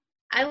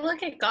I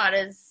look at God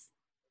as,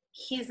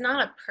 he's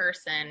not a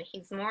person.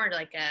 He's more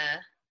like an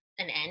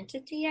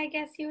entity, I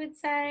guess you would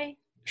say.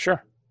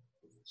 Sure.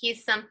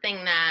 He's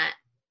something that,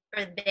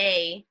 or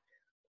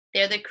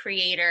they're the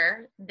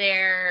creator.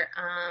 They're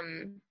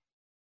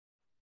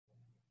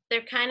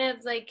kind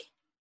of like,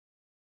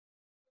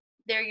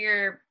 they're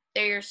your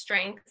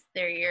strength.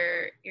 They're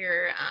your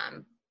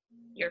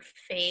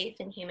faith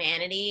in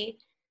humanity.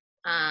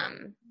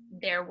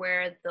 They're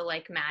where the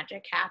like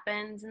magic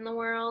happens in the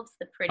world,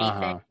 the pretty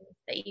things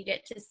that you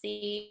get to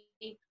see.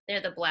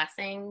 They're the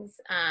blessings.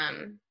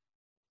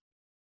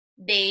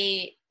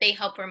 They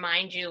help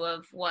remind you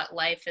of what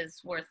life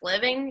is worth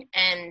living,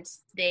 and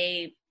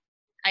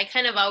I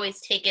kind of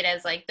always take it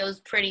as like those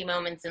pretty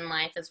moments in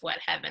life is what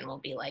heaven will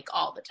be like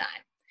all the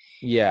time.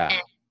 Yeah.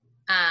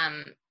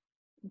 And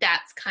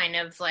that's kind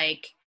of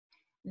like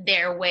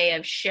their way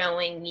of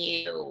showing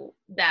you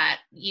that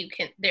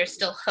there's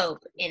still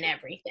hope in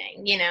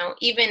everything,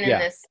 even in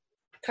this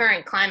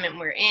current climate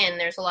we're in.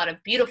 There's a lot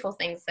of beautiful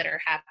things that are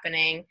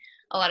happening,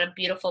 a lot of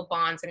beautiful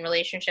bonds and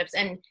relationships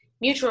and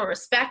mutual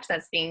respect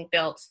that's being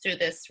built through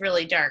this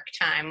really dark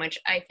time, which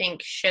I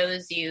think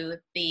shows you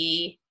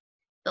the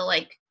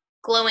like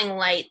glowing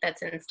light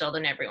that's instilled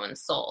in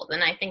everyone's soul.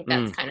 And I think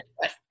that's kind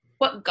of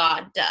what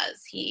God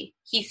does. He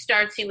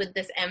starts you with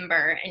this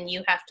ember and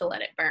you have to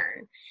let it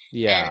burn.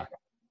 Yeah. And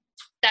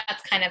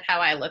that's kind of how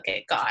I look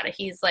at God.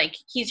 He's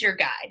your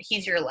guide.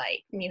 He's your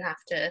light. And you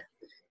have to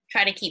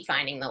try to keep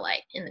finding the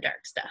light in the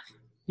dark stuff.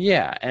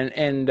 Yeah.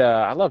 And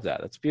I love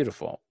that. That's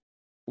beautiful.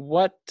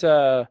 What is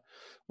the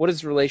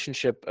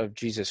relationship of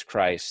Jesus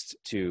Christ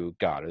to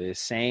God? Are they the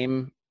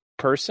same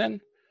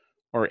person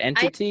or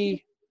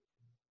entity?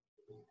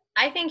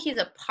 I think he's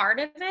a part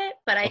of it,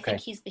 but I think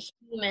he's the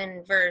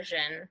human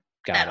version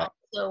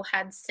also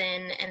had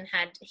sin and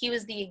he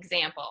was the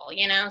example,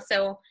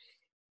 So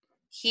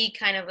he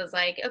kind of was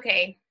like,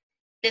 okay,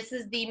 this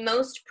is the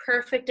most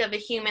perfect of a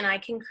human I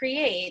can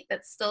create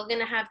that's still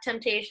going to have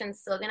temptation,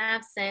 still going to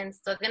have sin,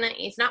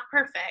 he's not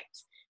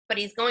perfect, but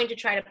he's going to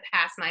try to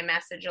pass my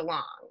message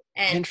along.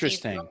 And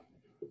interesting.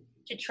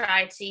 To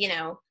try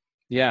to,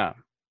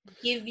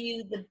 give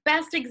you the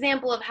best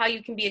example of how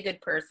you can be a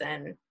good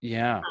person.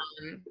 Yeah.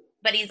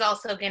 But he's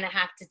also going to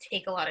have to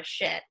take a lot of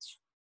shit.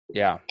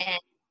 Yeah. And,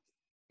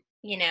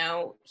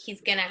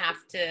 he's going to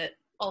have to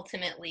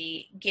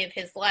ultimately give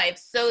his life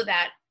so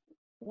that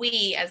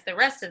we, as the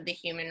rest of the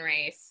human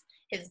race,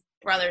 his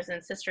brothers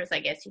and sisters, I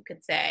guess you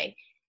could say,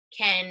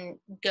 can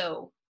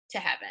go to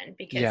heaven,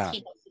 because he has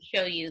to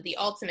show you the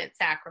ultimate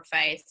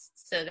sacrifice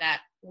so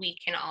that we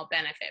can all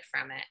benefit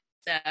from it.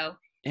 So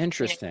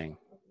interesting.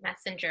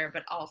 Messenger,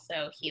 but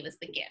also he was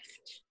the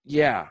gift.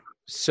 Yeah.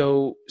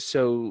 So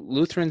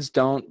Lutherans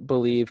don't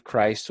believe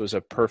Christ was a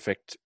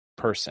perfect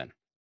person.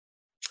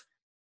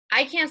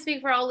 I can't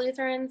speak for all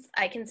Lutherans.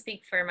 I can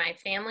speak for my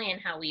family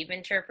and how we've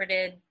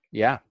interpreted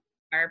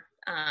our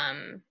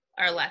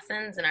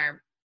lessons and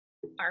our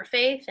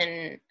faith,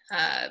 and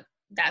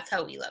that's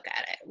how we look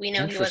at it. We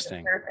know he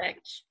wasn't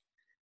perfect.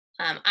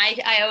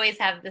 I always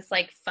have this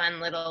like fun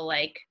little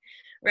like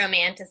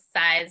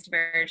romanticized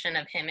version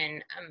of him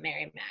and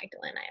Mary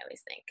Magdalene. I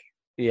always think.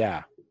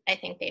 Yeah. I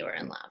think they were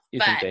in love.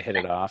 You think they hit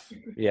it off?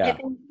 Yeah. I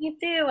think you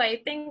do.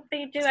 I think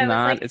they do.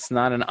 It's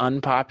not an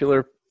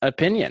unpopular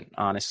opinion,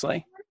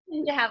 honestly.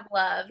 To have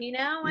love, you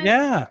know?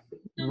 Yeah.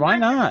 Why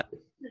not?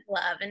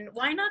 Love, and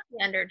why not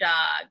the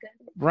underdog?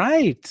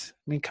 Right.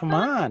 I mean, come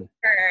on.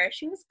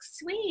 She was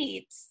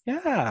sweet.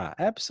 Yeah,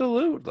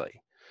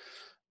 absolutely.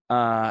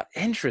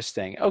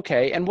 Interesting.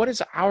 Okay. And what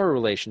is our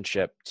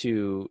relationship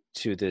to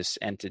this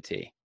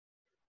entity?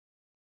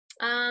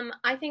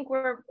 I think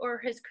we're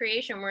his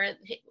creation.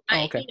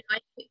 I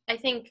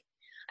think,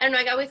 I don't know,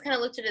 I always kind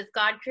of looked at it as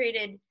God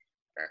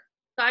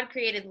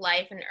created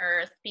life and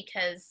earth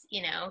because,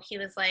 you know, he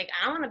was like,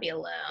 I don't want to be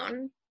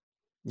alone.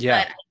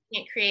 Yeah. But I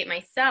can't create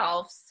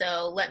myself.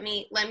 So let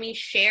me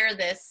share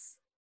this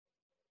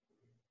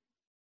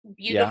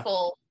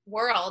beautiful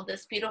world,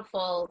 this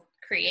beautiful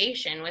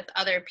creation with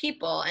other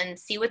people and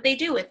see what they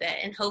do with it.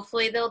 And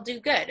hopefully they'll do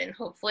good. And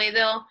hopefully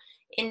they'll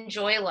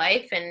enjoy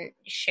life and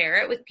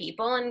share it with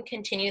people and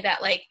continue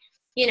that, like,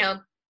 you know,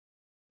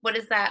 what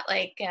is that,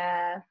 like,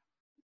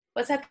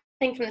 what's that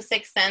thing from The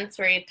Sixth Sense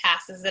where he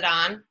passes it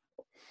on?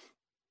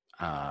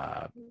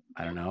 I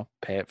don't know.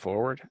 Pay it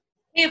forward.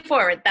 Pay it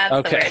forward. That's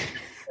okay.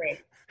 The word.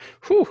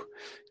 Whew.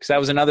 Because that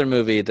was another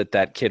movie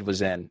that kid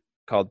was in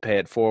called Pay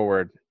It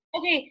Forward.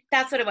 Okay,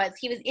 that's what it was.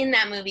 He was in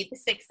that movie, The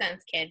Sixth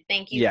Sense kid.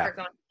 Thank you for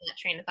going on that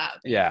train of thought.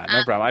 Yeah,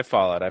 no problem. I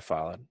followed.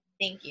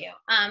 Thank you.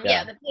 The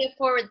Pay It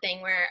Forward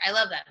thing, where I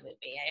love that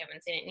movie. I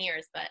haven't seen it in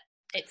years, but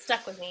it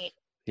stuck with me.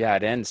 Yeah,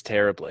 it ends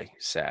terribly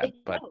sad.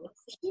 But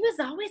he was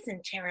always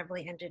in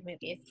terribly ended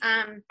movies.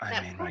 I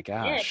mean, my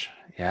gosh.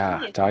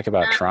 Yeah, talk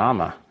about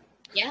trauma.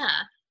 Yeah.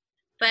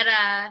 But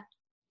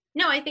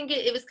no, I think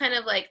it was kind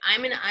of like,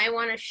 I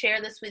want to share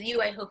this with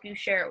you. I hope you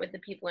share it with the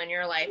people in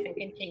your life and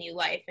continue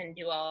life and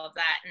do all of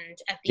that. And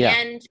at the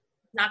end, it's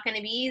not going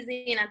to be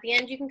easy. And at the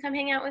end, you can come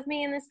hang out with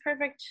me in this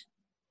perfect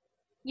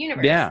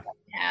universe. Yeah.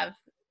 That's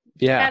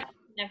kind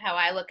of how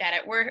I look at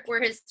it.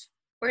 We're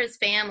his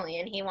family,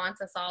 and he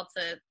wants us all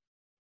to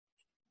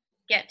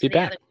get to the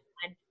other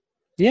side.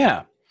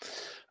 Yeah.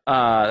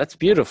 That's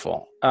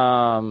beautiful.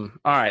 All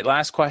right,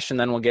 last question,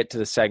 then we'll get to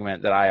the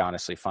segment that I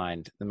honestly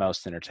find the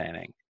most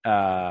entertaining.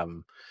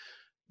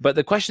 But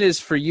the question is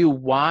for you,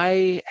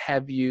 why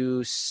have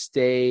you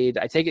stayed?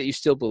 I take it you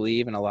still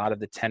believe in a lot of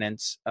the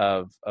tenets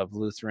of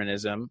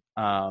Lutheranism.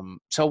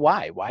 So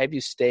why have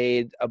you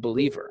stayed a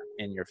believer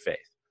in your faith?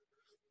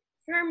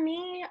 For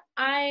me,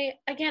 I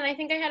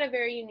think I had a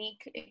very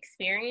unique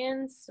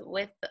experience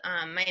with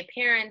my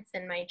parents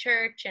and my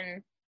church,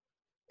 and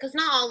because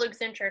not all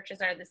Lutheran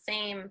churches are the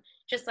same,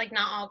 just like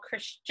not all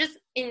just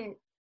in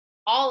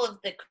all of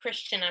the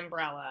Christian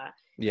umbrella,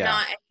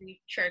 not every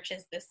church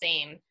is the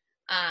same.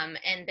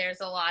 And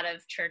there's a lot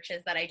of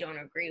churches that I don't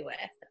agree with.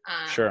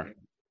 Sure.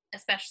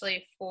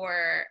 Especially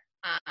for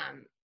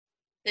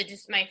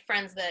my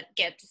friends that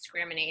get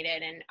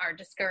discriminated and are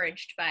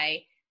discouraged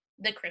by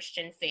the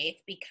Christian faith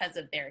because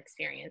of their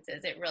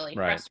experiences. It really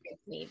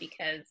frustrates me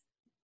because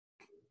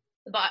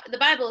the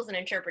Bible is an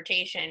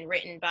interpretation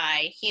written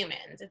by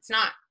humans. It's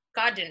not,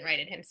 God didn't write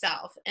it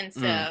himself. And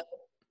so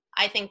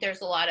I think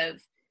there's a lot of,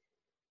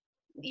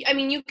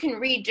 you can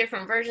read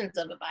different versions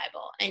of the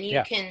Bible and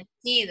you can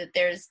see that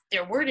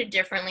they're worded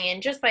differently.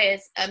 And just by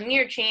a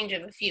mere change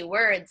of a few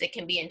words, it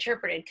can be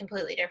interpreted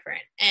completely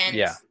different.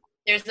 And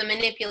there's a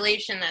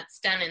manipulation that's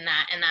done in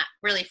that. And that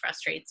really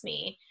frustrates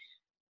me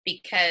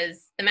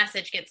because the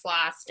message gets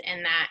lost,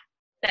 and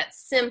that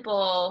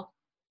simple,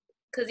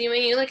 because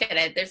when you look at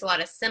it, there's a lot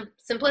of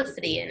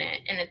simplicity in it,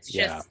 and it's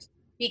just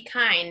be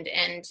kind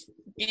and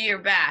do your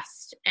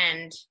best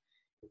and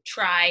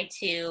try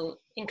to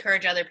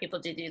encourage other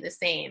people to do the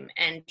same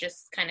and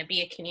just kind of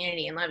be a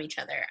community and love each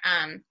other.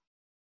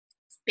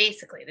 It's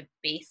basically the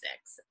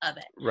basics of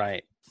it.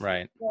 Right.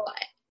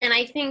 And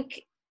I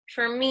think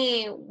for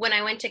me, when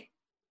I went to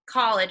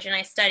college and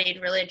I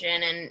studied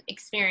religion and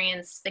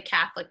experienced the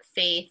Catholic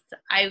faith,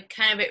 I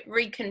kind of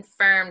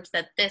reconfirmed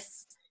that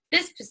this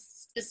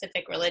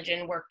specific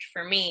religion worked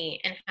for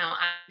me and how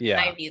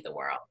I view the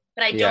world.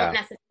 But I don't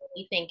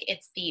necessarily think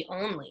it's the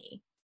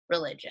only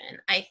religion.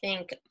 I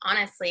think,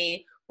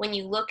 honestly, when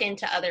you look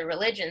into other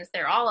religions,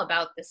 they're all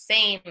about the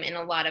same in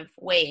a lot of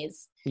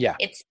ways. Yeah.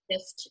 It's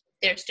just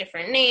there's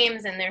different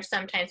names and there's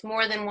sometimes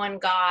more than one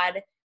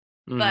God,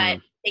 but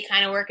they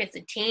kind of work as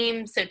a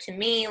team. So to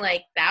me,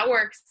 like, that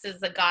works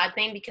as a God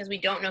thing because we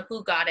don't know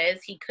who God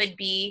is. He could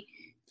be,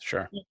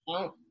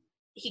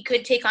 he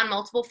could take on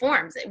multiple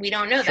forms. We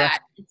don't know that.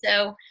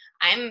 So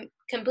I'm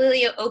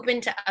completely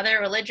open to other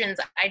religions.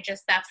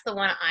 That's the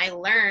one I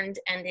learned,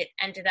 and it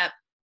ended up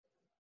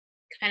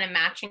kind of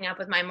matching up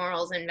with my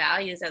morals and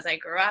values as I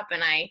grew up.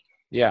 And I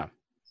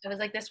was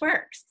like, this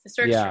works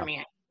for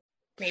me.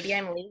 Maybe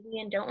I'm lazy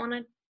and don't want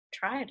to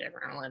try a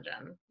different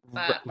religion,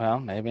 but well,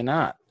 maybe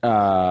not.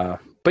 But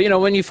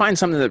when you find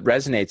something that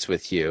resonates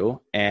with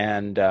you,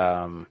 and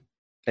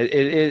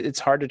it's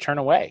hard to turn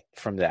away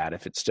from that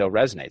if it still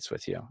resonates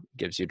with you,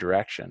 gives you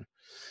direction.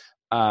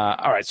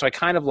 All right. So I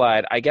kind of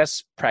lied. I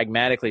guess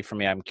pragmatically for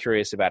me, I'm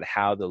curious about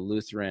how the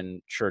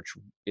Lutheran Church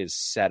is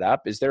set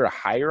up. Is there a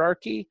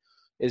hierarchy?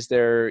 Is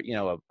there,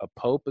 a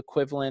pope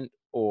equivalent,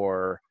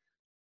 or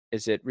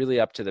is it really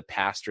up to the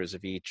pastors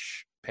of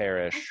each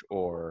parish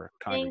or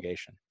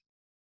congregation?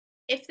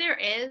 If there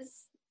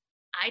is,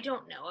 I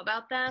don't know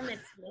about them.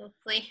 It's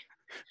mostly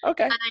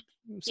okay.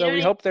 So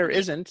we hope there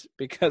isn't,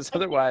 because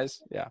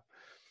otherwise, yeah.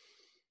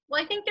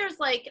 Well, I think there's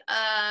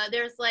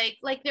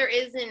there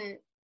is in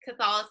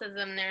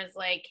Catholicism, there's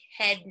like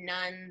head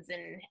nuns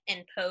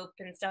and pope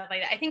and stuff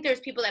like that. I think there's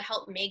people that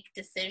help make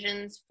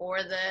decisions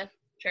for the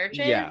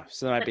churches. Yeah,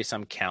 so there might be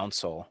some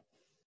council.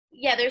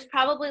 Yeah, there's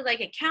probably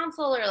like a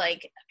council or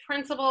like a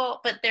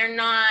principal, but they're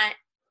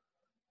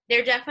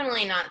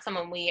definitely not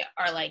someone we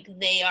are like,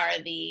 they are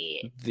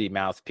the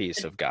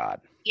mouthpiece of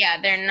God.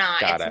 Yeah, they're not.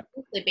 Got it's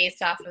mostly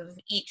based off of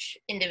each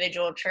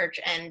individual church,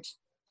 and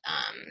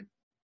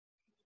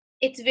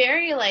it's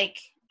very like,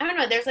 I don't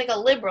know, there's like a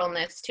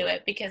liberalness to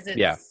it, because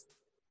it's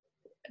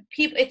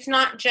people, it's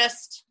not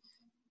just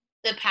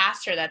the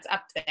pastor that's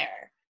up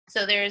there.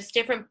 So there's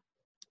different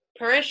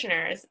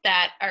parishioners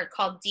that are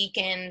called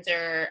deacons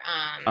or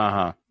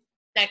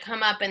that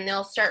come up, and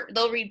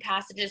they'll read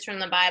passages from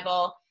the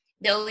Bible.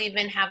 They'll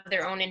even have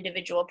their own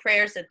individual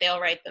prayers that they'll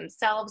write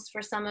themselves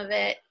for some of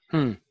it.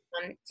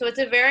 So it's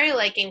a very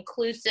like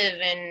inclusive,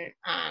 and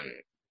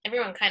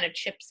everyone kind of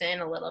chips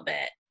in a little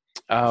bit.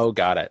 Oh,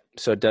 got it.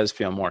 So it does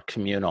feel more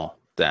communal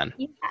then.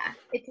 Yeah.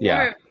 It's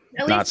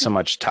more, not so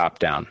much top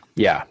down.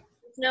 Yeah.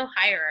 There's no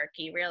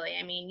hierarchy, really.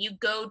 I mean, you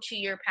go to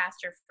your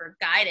pastor for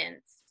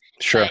guidance.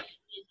 Sure. But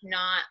he's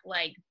not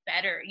like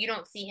better. You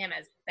don't see him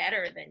as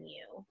better than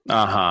you.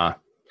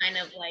 Kind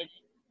of like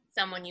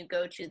someone you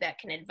go to that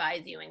can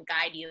advise you and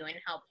guide you and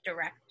help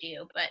direct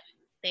you, but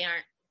they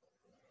aren't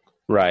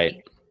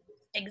right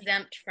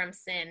exempt from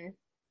sin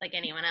like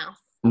anyone else.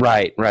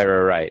 Right.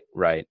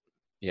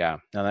 Yeah,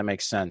 no, that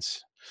makes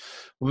sense.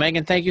 Well,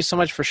 Megan, thank you so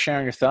much for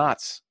sharing your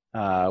thoughts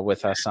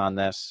with us on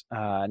this.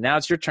 Now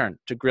it's your turn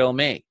to grill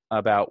me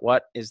about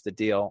what is the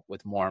deal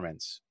with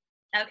Mormons.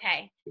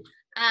 Okay.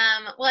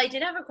 Well, I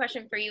did have a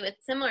question for you.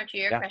 It's similar to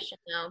your question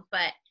though,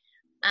 but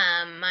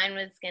mine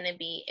was going to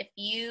be,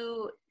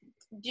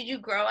 did you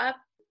grow up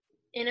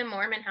in a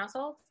Mormon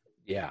household?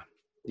 Yeah.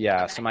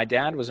 Okay. So my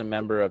dad was a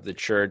member of the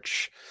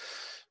church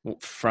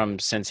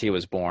since he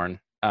was born.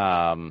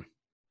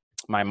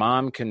 My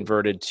mom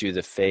converted to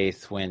the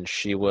faith when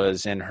she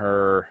was in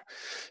her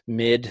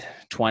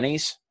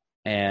mid-20s,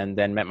 and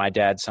then met my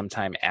dad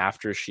sometime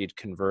after she'd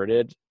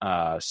converted.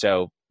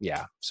 So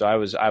I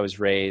was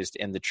raised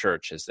in the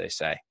church, as they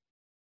say.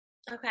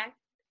 Okay.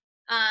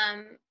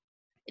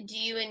 Do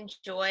you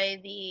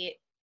enjoy the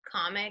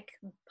comic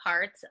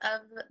parts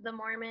of the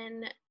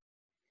Mormon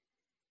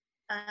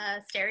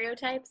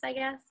stereotypes, I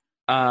guess?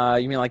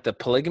 You mean like the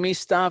polygamy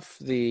stuff,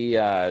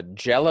 the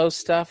Jello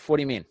stuff? What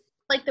do you mean?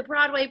 Like the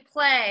Broadway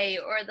play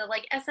or the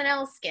like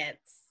SNL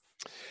skits?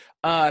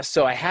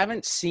 So I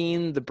haven't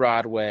seen the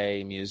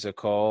Broadway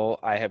musical.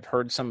 I have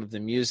heard some of the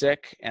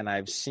music, and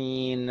I've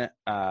seen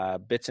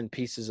bits and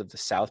pieces of the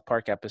South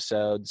Park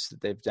episodes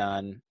that they've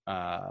done.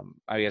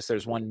 I guess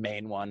there's one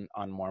main one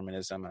on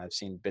Mormonism, and I've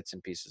seen bits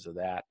and pieces of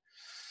that.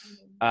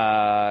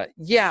 I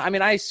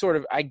mean,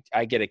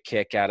 I get a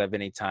kick out of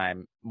any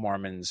time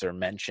Mormons are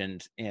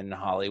mentioned in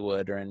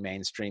Hollywood or in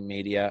mainstream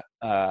media.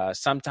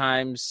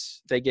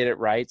 Sometimes they get it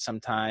right,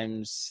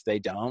 sometimes they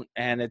don't,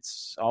 and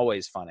it's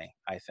always funny,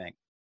 I think.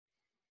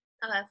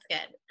 Oh, that's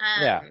good.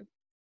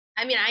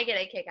 I mean, I get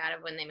a kick out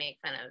of when they make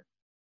fun of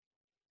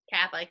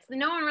Catholics.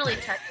 No one really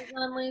touches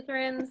on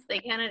Lutherans. They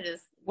kind of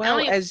just... Well,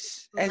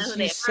 as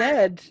you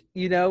said,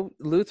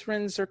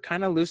 Lutherans are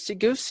kind of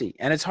loosey-goosey,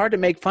 and it's hard to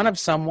make fun of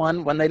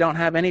someone when they don't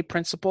have any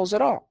principles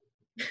at all.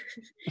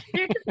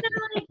 They're just kind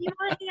of like, you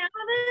want to get out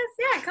of this?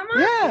 Yeah, come on.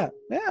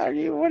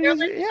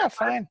 Yeah.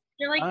 Fine.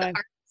 They're like the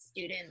art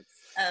students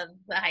of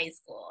the high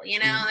school,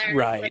 They're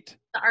right. Like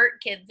the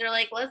art kids. They're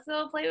like, let's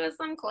go play with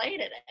some clay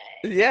today.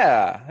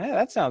 Yeah,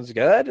 that sounds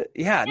good.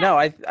 Yeah. No,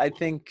 I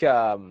think...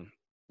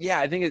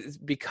 I think it's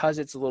because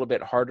it's a little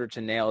bit harder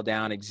to nail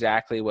down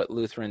exactly what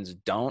Lutherans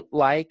don't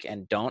like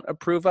and don't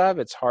approve of.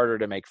 It's harder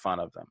to make fun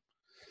of them.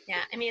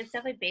 Yeah, I mean, it's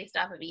definitely based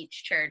off of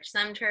each church.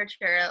 Some churches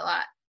are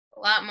a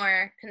lot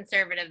more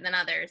conservative than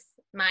others.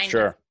 Mine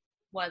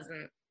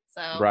wasn't.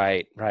 So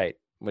right,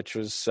 which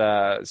was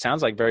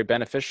sounds like very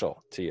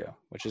beneficial to you,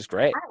 which is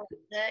great. I loved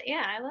it.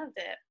 Yeah, I loved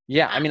it.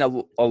 Yeah, I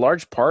mean, a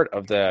large part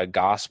of the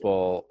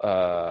gospel,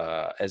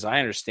 as I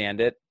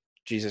understand it,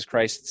 Jesus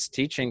Christ's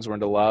teachings were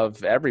to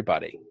love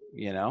everybody,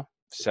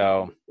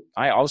 So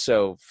I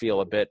also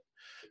feel a bit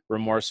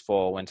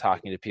remorseful when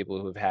talking to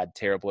people who have had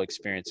terrible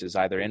experiences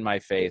either in my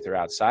faith or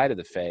outside of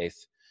the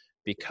faith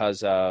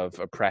because of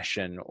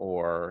oppression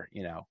or,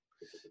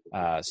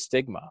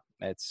 stigma.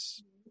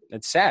 It's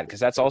sad because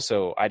that's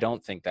also, I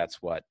don't think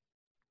that's what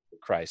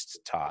Christ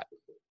taught.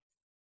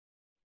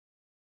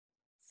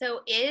 So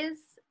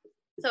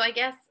I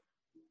guess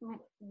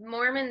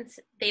Mormons,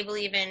 they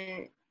believe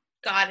in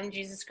God and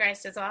Jesus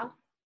Christ as well?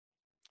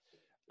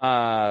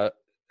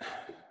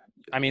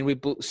 I mean,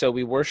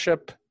 we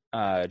worship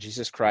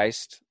Jesus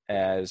Christ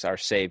as our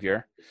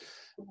Savior.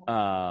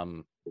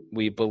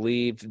 We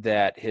believe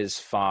that his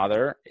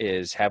Father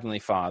is Heavenly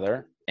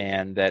Father,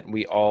 and that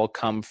we all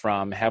come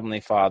from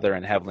Heavenly Father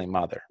and Heavenly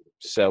Mother.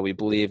 So we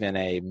believe in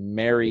a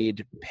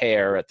married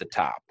pair at the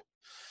top,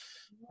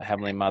 a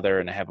Heavenly Mother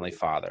and a Heavenly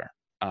Father.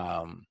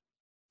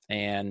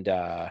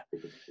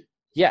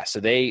 So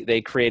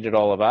they created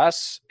all of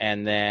us,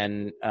 and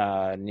then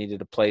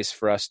needed a place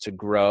for us to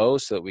grow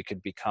so that we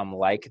could become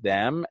like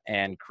them,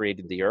 and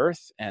created the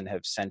earth and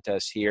have sent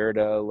us here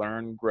to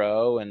learn,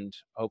 grow, and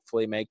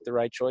hopefully make the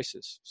right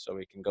choices so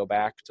we can go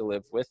back to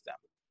live with them.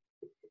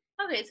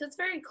 Okay, so it's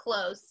very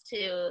close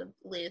to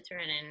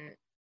Lutheran and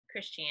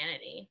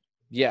Christianity.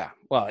 Yeah.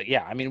 Well,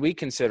 yeah. I mean, we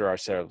consider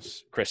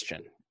ourselves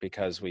Christian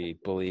because we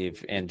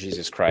believe in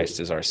Jesus Christ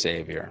as our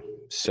Savior.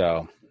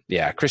 So,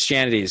 yeah,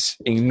 Christianity is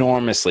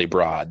enormously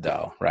broad,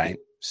 though, right?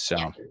 So,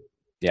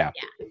 yeah.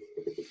 You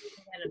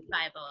got a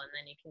Bible, and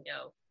then you can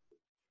go.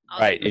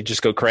 Right, you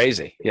just go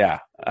crazy. Yeah.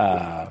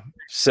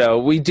 So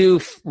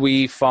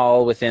we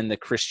fall within the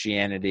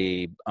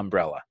Christianity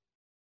umbrella.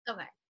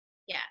 Okay.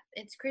 Yeah,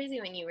 it's crazy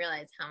when you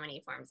realize how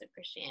many forms of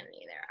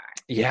Christianity there are.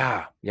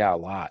 Yeah, a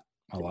lot.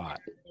 But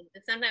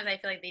sometimes I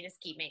feel like they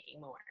just keep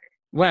making more.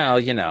 Well,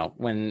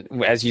 when,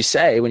 as you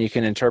say, when you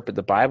can interpret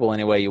the Bible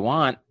any way you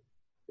want,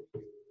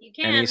 you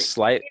can. Any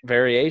slight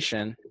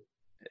variation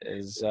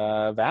is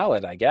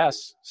valid, I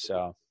guess.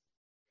 So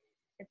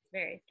it's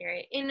very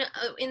scary. In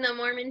the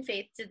Mormon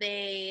faith, do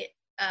they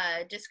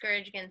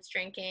discourage against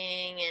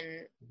drinking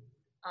and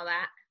all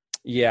that?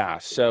 Yeah,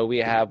 so we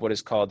have what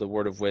is called the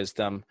Word of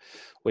Wisdom,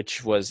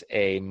 which was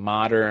a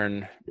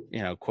modern,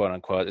 quote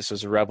unquote, this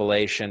was a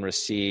revelation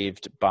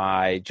received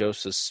by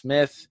Joseph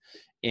Smith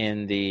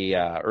in the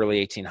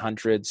early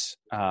 1800s.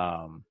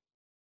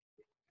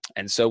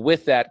 And so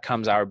with that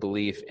comes our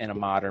belief in a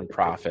modern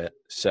prophet.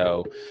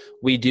 So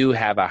we do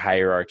have a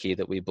hierarchy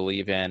that we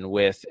believe in,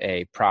 with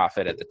a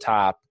prophet at the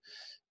top,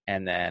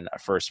 and then a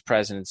first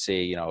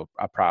presidency,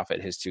 a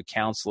prophet, his two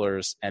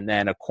counselors, and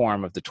then a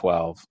quorum of the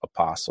 12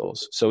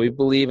 apostles. So we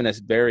believe in a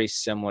very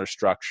similar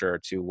structure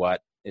to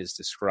what is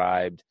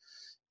described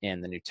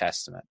in the New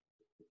Testament.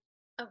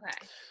 Okay.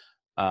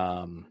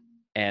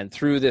 And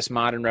through this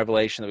modern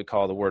revelation that we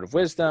call the Word of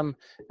Wisdom,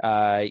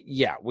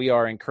 we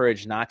are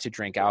encouraged not to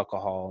drink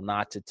alcohol,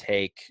 not to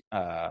take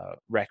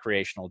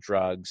recreational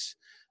drugs,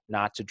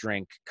 not to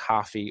drink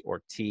coffee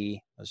or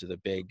tea. Those are the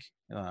big,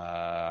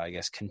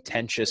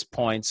 contentious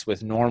points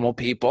with normal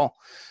people.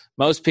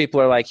 Most people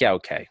are like, yeah,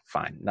 okay,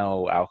 fine.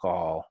 No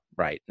alcohol,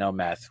 right. No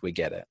meth, we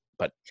get it.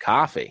 But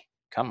coffee,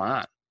 come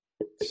on.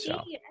 So, I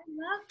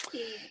love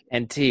tea.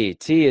 And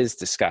tea is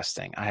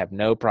disgusting. I have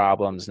no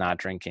problems not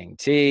drinking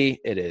tea.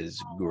 It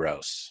is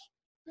gross.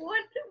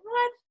 What?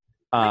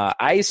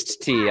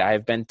 Iced tea.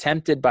 I've been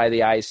tempted by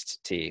the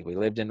iced tea. We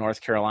lived in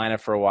North Carolina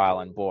for a while,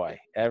 and boy,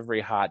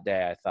 every hot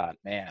day I thought,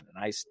 man,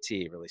 an iced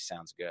tea really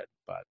sounds good.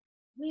 But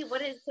wait,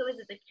 is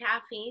it the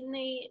caffeine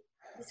they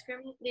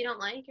don't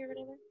like or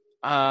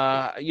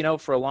whatever?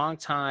 For a long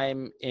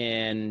time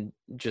in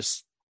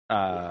just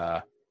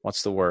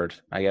what's the word?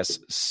 I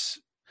guess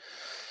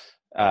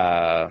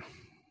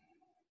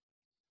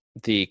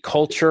the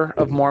culture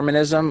of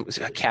Mormonism,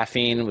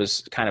 caffeine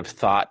was kind of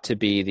thought to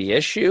be the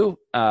issue.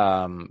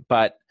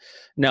 But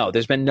no,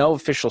 there's been no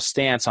official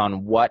stance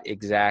on what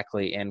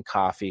exactly in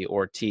coffee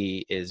or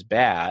tea is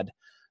bad,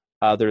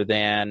 other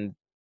than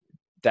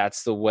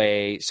that's the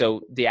way.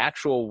 So the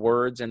actual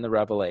words in the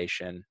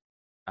Revelation,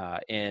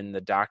 in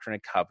the Doctrine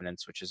and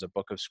Covenants, which is a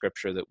book of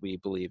scripture that we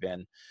believe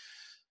in,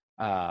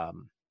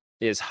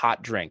 is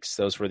hot drinks.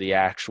 Those were the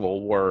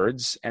actual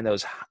words, and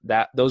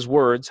those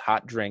words,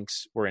 hot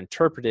drinks, were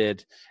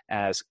interpreted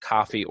as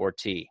coffee or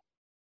tea.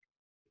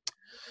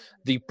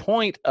 The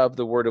point of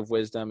the Word of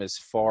Wisdom, as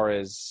far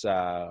as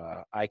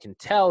I can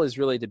tell, is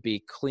really to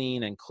be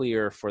clean and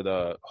clear for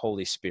the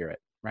Holy Spirit,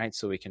 right?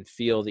 So we can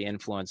feel the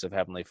influence of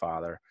Heavenly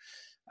Father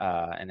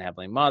and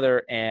Heavenly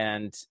Mother.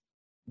 And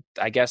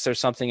I guess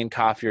there's something in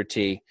coffee or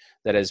tea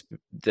that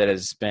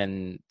has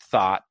been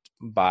thought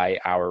by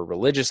our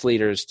religious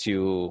leaders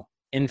to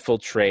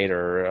infiltrate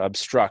or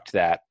obstruct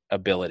that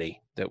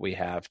ability that we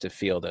have to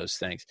feel those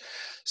things.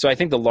 So I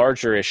think the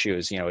larger issue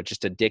is,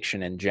 just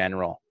addiction in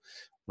general,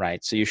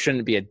 right? So you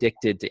shouldn't be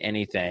addicted to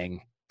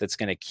anything that's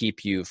going to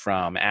keep you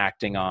from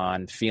acting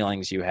on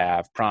feelings you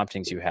have,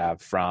 promptings you have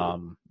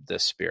from the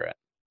Spirit.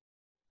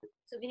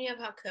 So can you have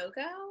hot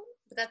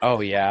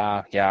cocoa?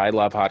 Yeah. I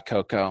love hot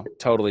cocoa.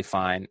 Totally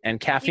fine. And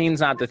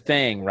caffeine's not the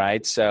thing,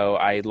 right? So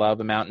I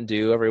love a Mountain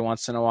Dew every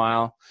once in a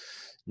while.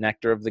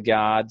 Nectar of the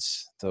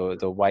Gods, the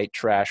white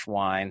trash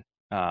wine.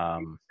 So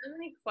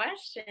many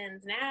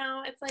questions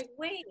now. It's like,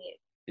 wait.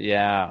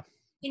 Yeah.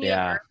 Can you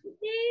have herbal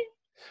tea?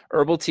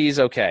 Herbal tea is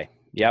okay.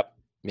 Yep.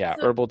 Yeah,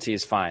 so, herbal tea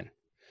is fine.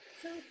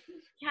 So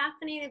it's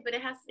caffeinated, but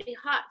it has to be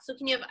hot. So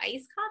can you have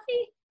iced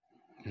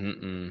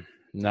coffee?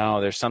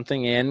 No, there's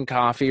something in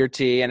coffee or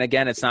tea. And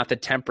again, it's not the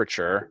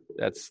temperature.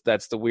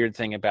 That's the weird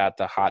thing about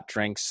the hot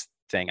drinks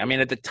thing. I mean,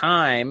 at the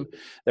time,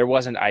 there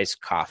wasn't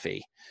iced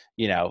coffee.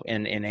 In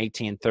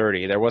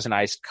 1830, there wasn't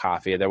iced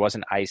coffee. There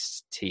wasn't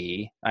iced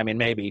tea. I mean,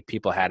 maybe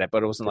people had it,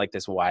 but it wasn't like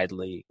this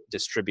widely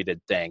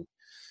distributed thing.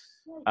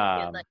 You could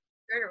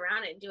turn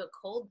around and do a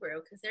cold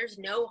brew because there's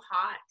no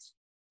hot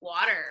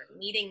water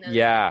meeting those.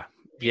 Yeah.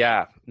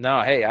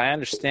 No, hey, I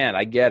understand.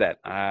 I get it.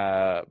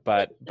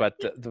 But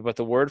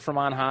the word from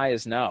on high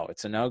is no.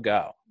 It's a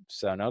no-go.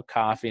 So no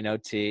coffee, no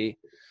tea.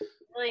 You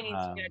really need to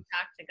go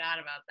talk to God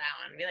about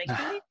that one. Be like,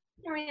 can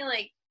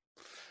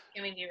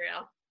we be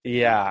real?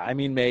 Yeah, I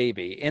mean,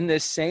 maybe. In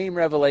this same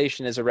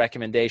revelation is a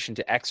recommendation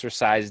to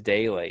exercise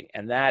daily,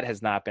 and that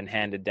has not been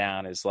handed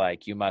down as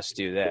like, you must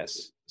do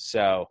this.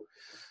 So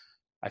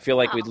I feel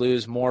like we'd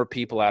lose more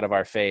people out of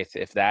our faith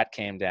if that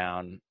came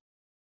down.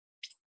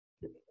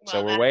 Well,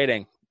 so we're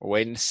waiting. We're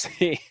waiting to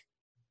see.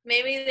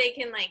 Maybe they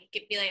can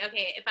be like,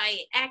 okay, if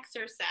I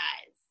exercise.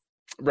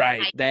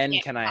 Right, then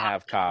can I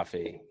have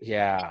coffee?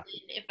 Yeah.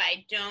 If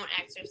I don't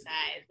exercise,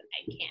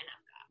 I can't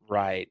have coffee.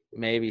 Right,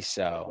 maybe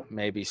so.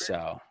 I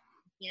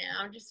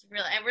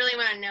really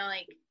want to know,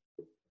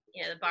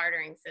 the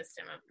bartering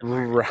system of the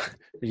market. Right.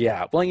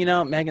 Yeah. Well,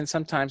 Megan,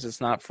 sometimes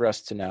it's not for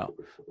us to know,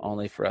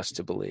 only for us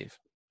to believe.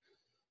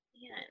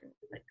 Yeah.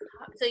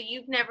 So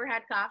you've never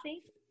had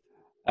coffee?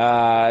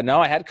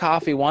 No, I had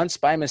coffee once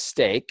by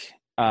mistake.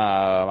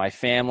 My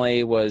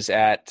family was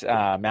at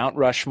Mount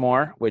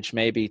Rushmore, which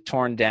may be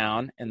torn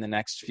down in the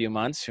next few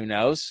months. Who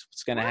knows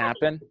what's going to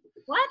happen?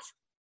 What?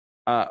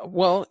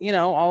 Well,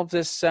 all of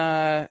this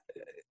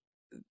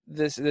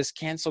this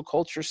cancel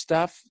culture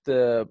stuff,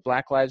 the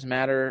Black Lives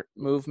Matter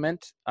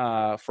movement,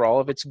 for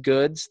all of its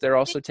goods, they're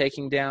also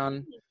taking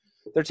down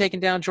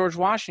George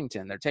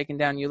Washington. They're taking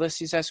down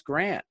Ulysses S.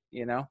 Grant,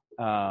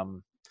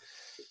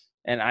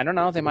 and I don't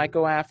know, they might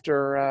go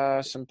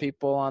after some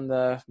people on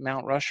the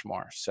Mount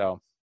Rushmore.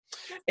 So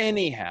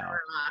anyhow,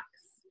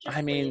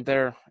 I mean,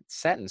 they're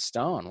set in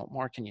stone. What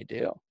more can you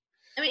do?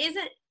 I mean,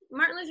 isn't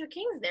Martin Luther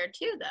King's there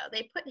too, though?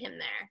 They put him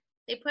there.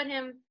 They put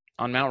him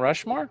on Mount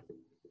Rushmore?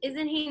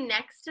 Isn't he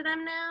next to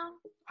them now?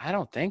 I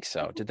don't think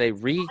so. Is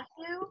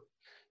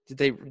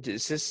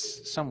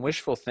this some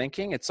wishful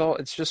thinking? It's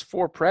just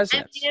 4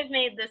 presidents. I may have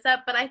made this up,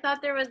 but I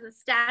thought there was a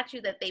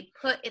statue that they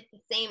put at the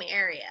same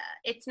area.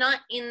 It's not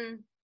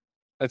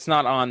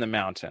on the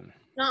mountain.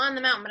 Not on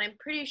the mountain, but I'm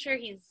pretty sure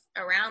he's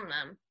around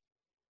them.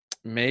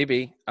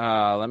 Maybe.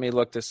 Let me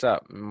look this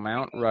up.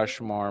 Mount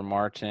Rushmore,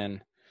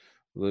 Martin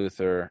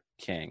Luther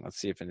King. Let's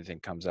see if anything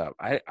comes up.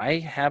 I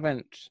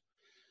haven't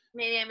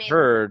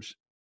heard.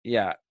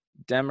 Yeah.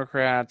 Do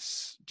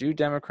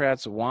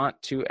Democrats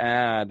want to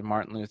add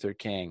Martin Luther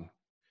King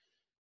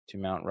to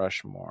Mount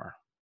Rushmore?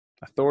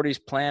 Authorities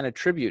plan a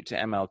tribute to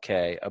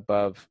MLK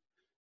above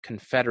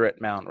Confederate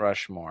Mount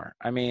Rushmore.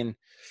 I mean,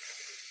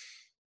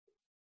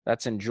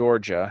 that's in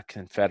Georgia,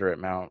 Confederate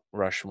Mount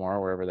Rushmore,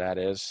 wherever that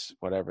is,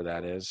 whatever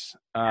that is.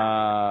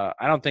 I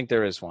don't think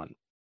there is one.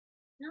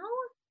 No?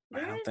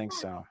 I don't think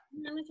so.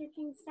 Martin Luther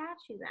King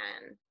statue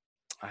then.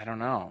 I don't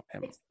know.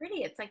 It's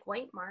pretty. It's like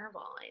white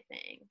marble, I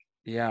think.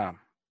 Yeah.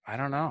 I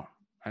don't know.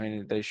 I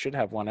mean, they should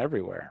have one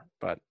everywhere,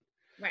 but.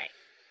 Right.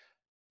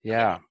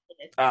 Yeah.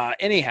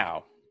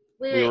 Anyhow,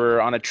 we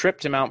were on a trip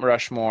to Mount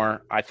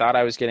Rushmore. I thought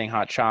I was getting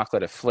hot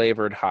chocolate, a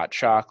flavored hot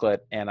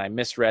chocolate, and I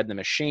misread the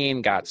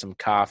machine, got some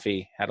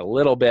coffee, had a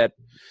little bit.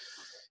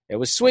 It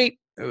was sweet.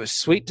 It was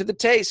sweet to the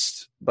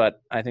taste,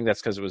 but I think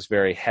that's because it was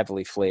very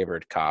heavily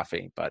flavored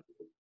coffee. But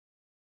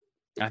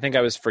I think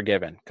I was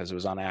forgiven because it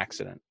was on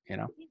accident, It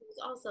was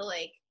also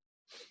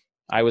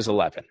I was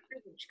 11.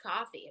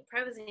 Coffee. It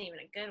probably wasn't even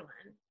a good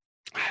one.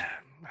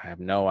 I have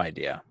no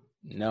idea.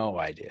 No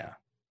idea.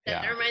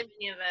 That reminds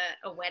me of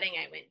a wedding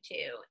I went to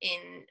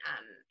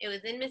it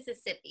was in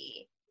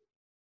Mississippi,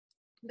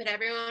 but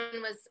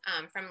everyone was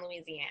from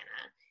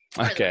Louisiana.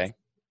 Okay.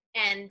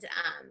 And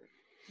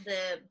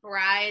the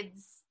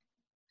bride's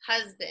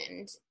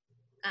husband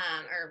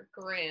or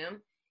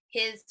groom,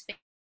 his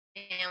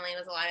family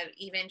was a lot of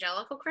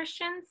evangelical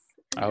Christians.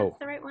 That's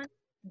the right one.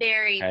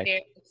 Very,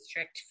 very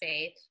strict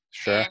faith.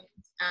 Sure.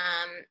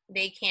 And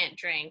they can't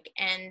drink.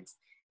 And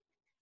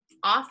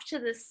off to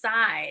the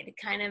side,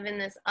 kind of in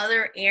this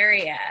other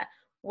area,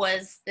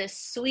 was this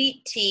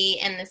sweet tea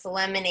and this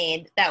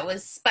lemonade that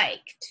was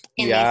spiked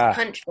in these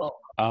punch bowls.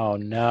 Oh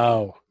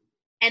no.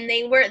 And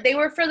they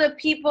were for the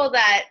people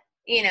that,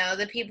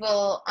 the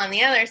people on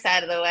the other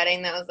side of the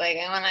wedding that was like,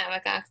 I want to have a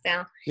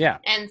cocktail. Yeah.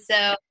 And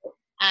so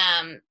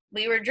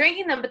we were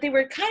drinking them, but they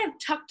were kind of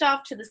tucked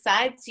off to the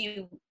side,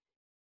 so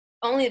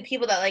only the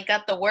people that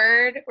got the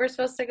word were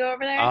supposed to go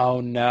over there.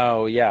 Oh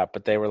no, yeah,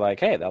 but they were like,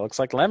 hey, that looks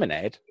like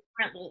lemonade.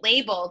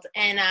 Labeled,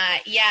 and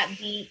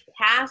the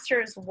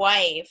pastor's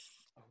wife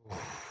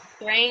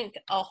drank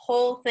a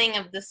whole thing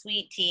of the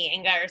sweet tea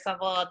and got herself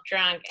all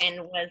drunk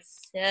and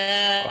was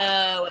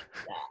so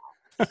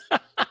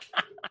upset.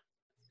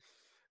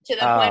 To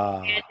the point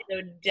where I had to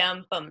go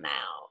dump them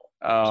out.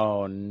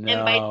 Oh no.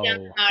 And by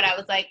dump them out, I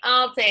was like,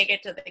 I'll take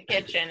it to the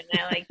kitchen.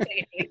 And I took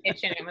it to the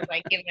kitchen and was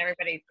giving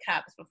everybody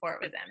cups before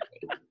it was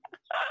empty.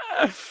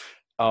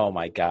 Oh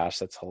my gosh,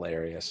 that's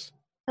hilarious.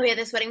 Oh yeah,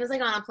 this wedding was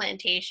like on a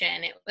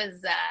plantation. It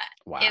was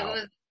Wow. It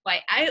was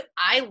like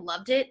I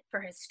loved it for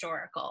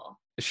historical.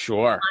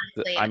 Sure.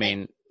 Honestly, I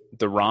mean,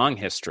 the wrong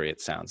history,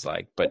 it sounds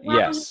like, but wrong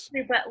yes.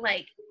 history, but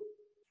like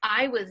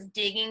I was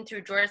digging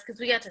through drawers because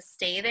we got to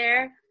stay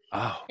there.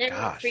 Oh, and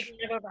gosh. Freaking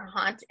out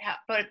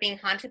about it being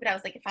haunted, but I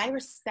was like, if I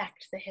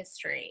respect the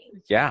history,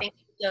 yeah, I think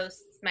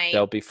ghosts might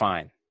they'll be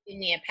fine. Give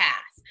me a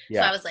pass.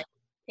 Yeah. So I was like,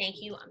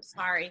 thank you. I'm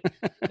sorry.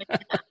 I'm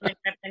gonna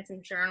find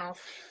some journals.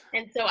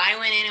 And so I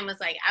went in and was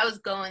like, I was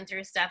going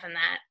through stuff in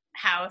that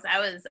house. I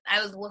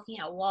was looking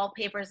at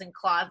wallpapers and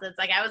closets.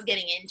 Like I was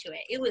getting into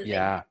it. It was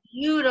a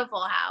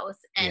beautiful house,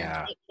 and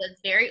it was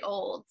very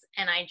old.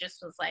 And I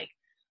just was like,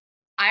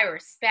 I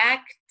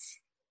respect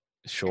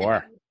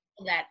sure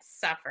that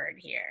suffered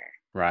here.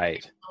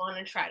 Right. I want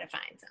to try to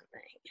find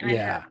something. And yeah.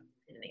 I haven't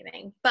found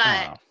anything,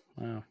 but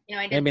you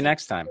know, I did maybe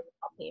next time.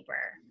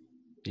 Wallpaper.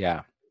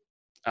 Yeah.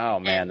 Oh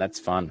man, that's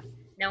fun.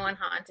 No one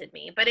haunted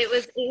me, but it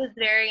was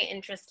very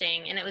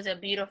interesting, and it was a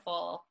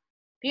beautiful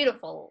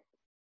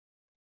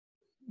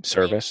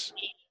service.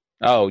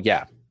 Oh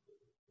yeah.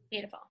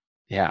 Beautiful.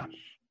 Yeah.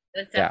 It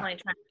was definitely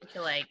trying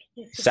to like.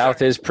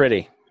 South is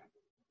pretty.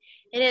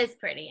 It is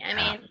pretty. I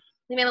mean,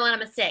 they made a lot of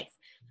mistakes,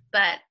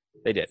 but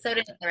they did. So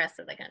did the rest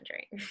of the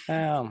country.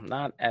 Well,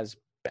 not as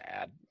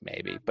bad,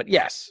 maybe, but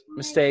yes,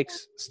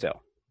 mistakes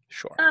still.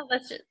 Sure. Oh,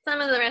 that's just,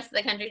 some of the rest of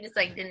the country just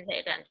like didn't pay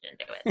attention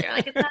to it. They're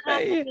like,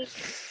 it's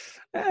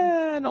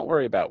not don't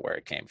worry about where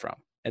it came from.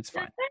 It's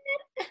fine.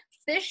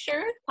 This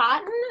shirt,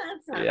 cotton.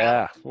 That's not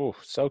yeah. Ooh,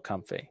 so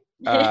comfy.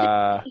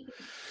 Well,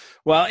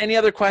 any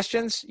other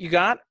questions you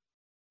got?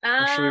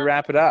 Or should we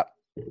wrap it up?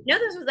 No,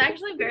 this was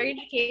actually very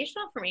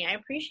educational for me. I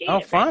appreciate it. Oh,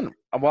 fun.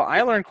 Well,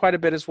 I learned quite a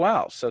bit as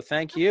well. So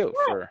thank you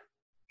for.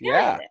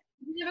 Yeah.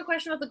 You have a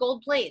question about the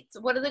gold plates.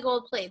 What are the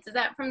gold plates? Is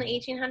that from the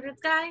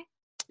 1800s guy?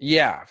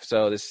 Yeah.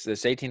 So this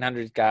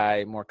 1800s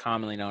guy, more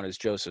commonly known as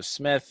Joseph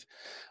Smith,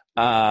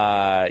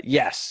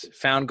 yes,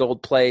 found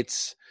gold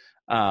plates.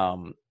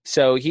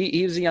 So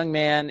he was a young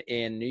man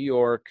in New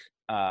York,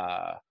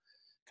 kind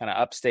of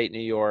upstate New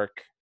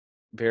York,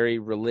 very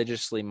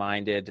religiously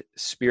minded,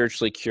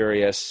 spiritually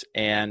curious,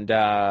 and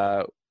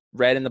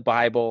read in the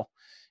Bible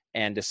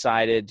and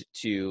decided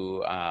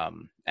to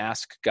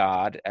ask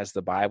God, as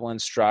the Bible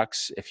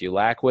instructs, if you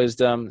lack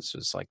wisdom, this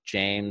was like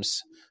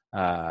James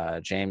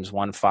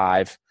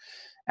 1:5,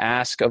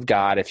 ask of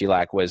God if you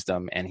lack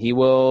wisdom, and he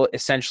will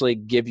essentially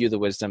give you the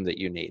wisdom that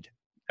you need.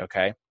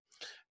 Okay.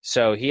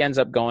 So he ends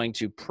up going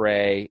to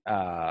pray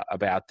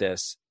about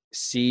this,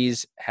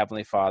 sees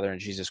Heavenly Father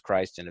and Jesus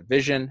Christ in a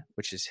vision,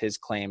 which is his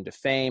claim to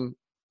fame.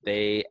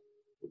 They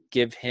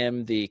give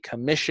him the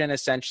commission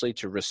essentially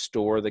to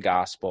restore the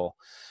gospel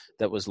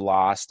that was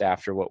lost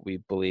after what we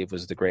believe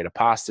was the great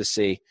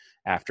apostasy,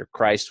 after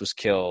Christ was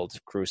killed,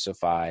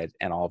 crucified,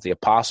 and all of the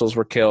apostles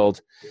were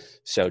killed.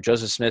 So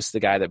Joseph Smith's the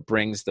guy that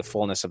brings the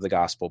fullness of the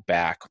gospel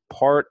back.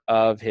 Part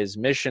of his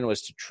mission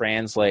was to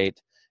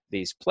translate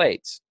these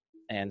plates.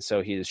 And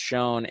so he is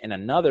shown in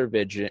another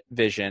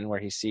vision where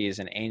he sees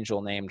an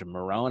angel named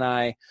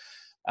Moroni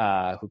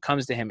who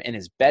comes to him in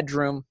his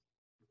bedroom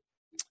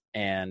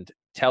and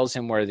tells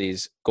him where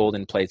these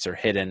golden plates are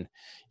hidden.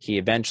 He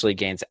eventually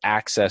gains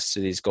access to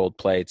these gold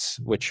plates,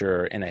 which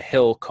are in a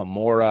hill,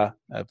 Cumorah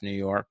of New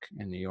York,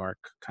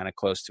 kind of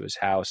close to his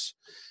house.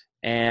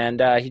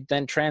 And he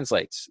then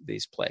translates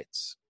these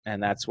plates.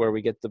 And that's where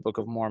we get the Book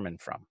of Mormon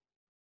from.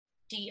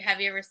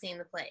 Have you ever seen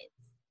the plates?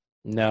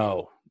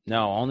 No,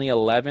 only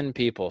 11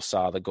 people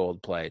saw the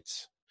gold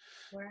plates.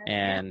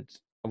 And,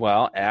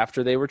 well,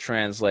 after they were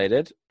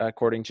translated,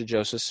 according to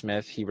Joseph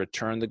Smith, he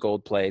returned the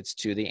gold plates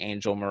to the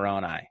angel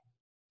Moroni.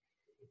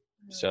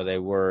 So they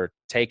were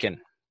taken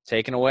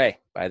away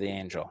by the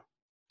angel.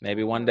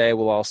 Maybe one day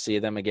we'll all see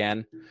them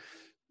again,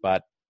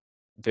 but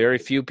very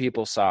few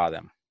people saw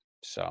them.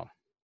 So.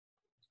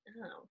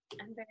 Oh,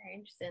 I'm very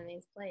interested in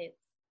these plates.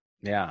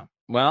 Yeah.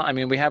 Well, I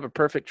mean, we have a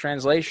perfect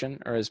translation,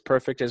 or as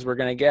perfect as we're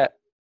going to get.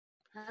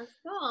 That's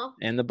cool.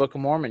 In the Book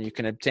of Mormon, you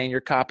can obtain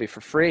your copy for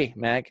free,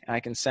 Meg.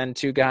 I can send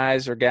 2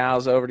 guys or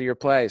gals over to your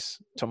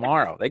place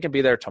tomorrow. They can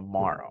be there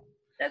tomorrow.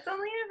 That's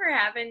only ever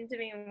happened to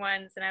me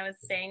once, and I was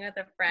staying with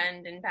a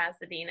friend in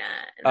Pasadena.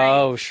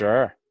 Oh,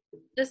 sure.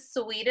 The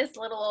sweetest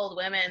little old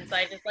women, so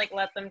I just like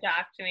let them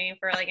talk to me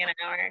for like an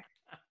hour.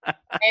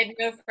 I had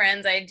no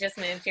friends. I had just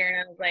moved here, and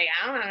I was like,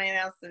 I don't have anything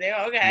else to do.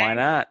 Okay. Why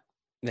not?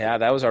 Yeah,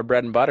 that was our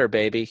bread and butter,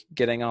 baby.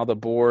 Getting all the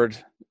bored,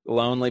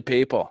 lonely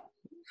people.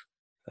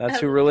 That's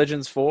who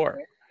religion's for.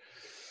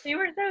 You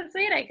were so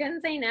sweet. I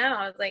couldn't say no.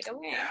 I was like,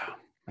 okay.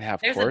 Yeah,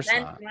 of There's course a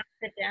bench. not. You want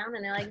to sit down?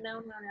 And they're like, no.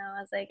 I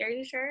was like, are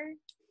you sure?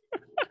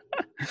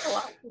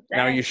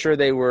 Now, are you sure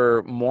they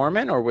were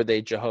Mormon or were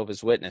they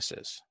Jehovah's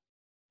Witnesses?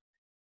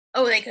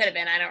 Oh, they could have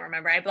been. I don't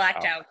remember. I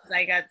blacked out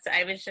because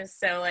I was just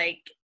so like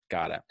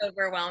got it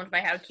overwhelmed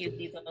by how cute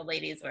these little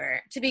ladies were.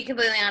 To be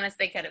completely honest,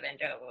 they could have been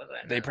Jehovah's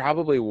Witnesses. They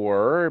probably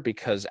were,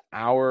 because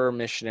our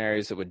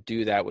missionaries that would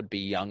do that would be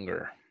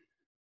younger.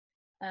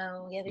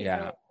 Oh, yeah.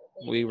 Yeah.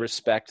 We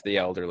respect the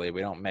elderly.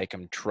 We don't make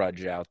them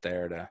trudge out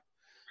there to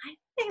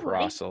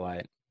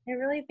proselyte. I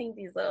really think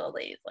these little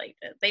ladies liked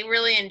it. They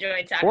really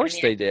enjoyed talking. Of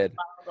course they did.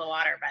 The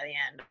water by the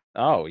end.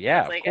 Oh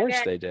yeah, of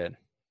course they did.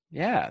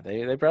 Yeah,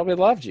 they probably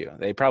loved you.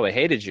 They probably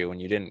hated you when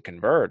you didn't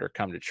convert or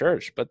come to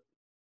church, but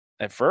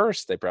at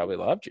first they probably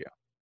loved you.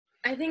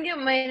 I think it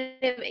might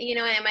have,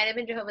 it might have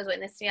been Jehovah's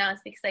Witness, to be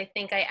honest, because I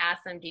think I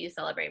asked them, do you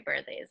celebrate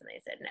birthdays? And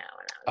they said no.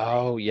 And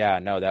I was yeah,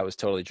 no, that was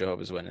totally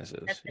Jehovah's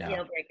Witnesses. That's a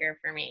deal breaker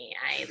for me.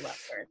 I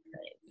love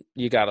birthdays.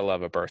 You got to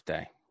love a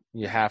birthday.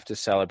 You have to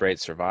celebrate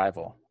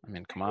survival. I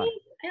mean, come on.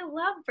 I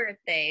love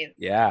birthdays.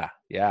 Yeah,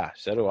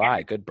 so do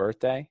I. Good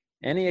birthday.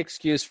 Any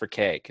excuse for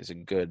cake is a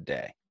good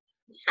day.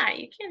 Yeah,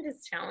 you can't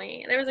just tell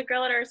me. There was a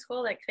girl at our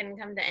school that couldn't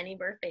come to any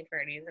birthday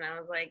parties, and I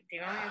was like, do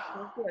you want me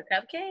to do a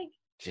cupcake?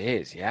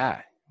 Jeez,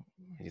 yeah.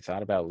 You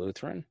thought about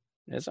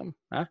Lutheranism?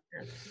 Huh?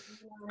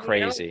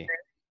 Crazy.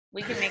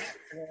 We can make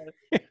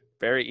it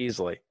very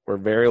easily. We're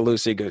very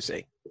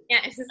loosey-goosey. Yeah,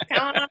 it's just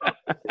going on.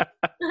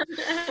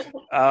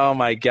 Oh,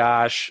 my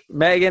gosh.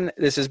 Megan,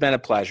 this has been a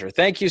pleasure.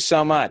 Thank you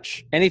so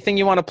much. Anything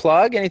you want to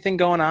plug? Anything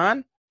going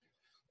on?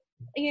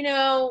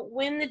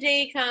 When the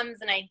day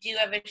comes and I do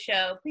have a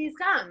show, please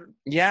come.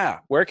 Yeah.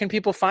 Where can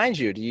people find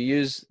you? Do you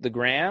use the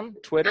gram,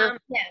 Twitter?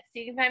 Yes.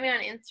 You can find me on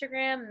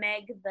Instagram,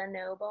 Meg the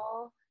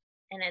Noble,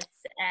 and it's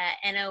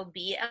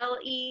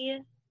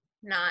Noble,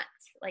 not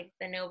like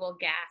the noble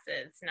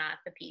gases, not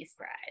the Peace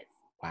Prize.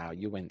 Wow,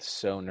 you went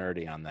so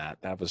nerdy on that.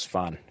 That was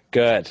fun.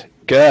 Good.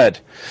 Do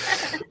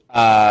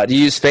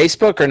you use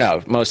Facebook or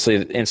no?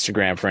 Mostly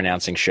Instagram for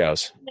announcing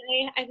shows.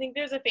 I think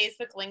there's a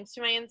Facebook link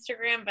to my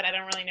Instagram, but I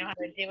don't really know how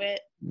to do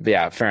it.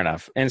 Yeah, fair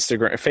enough.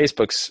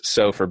 Facebook's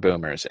so for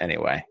boomers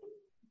anyway.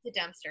 It's a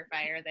dumpster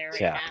fire there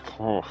right now.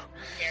 Oh.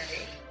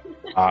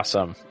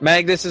 Awesome.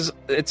 Meg,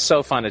 it's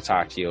so fun to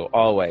talk to you,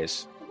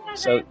 always. Yeah,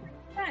 so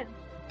fun.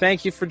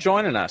 Thank you for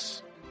joining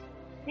us.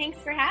 Thanks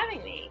for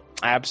having me.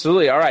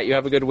 Absolutely. All right. You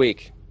have a good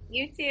week.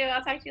 You too.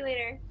 I'll talk to you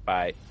later.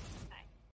 Bye.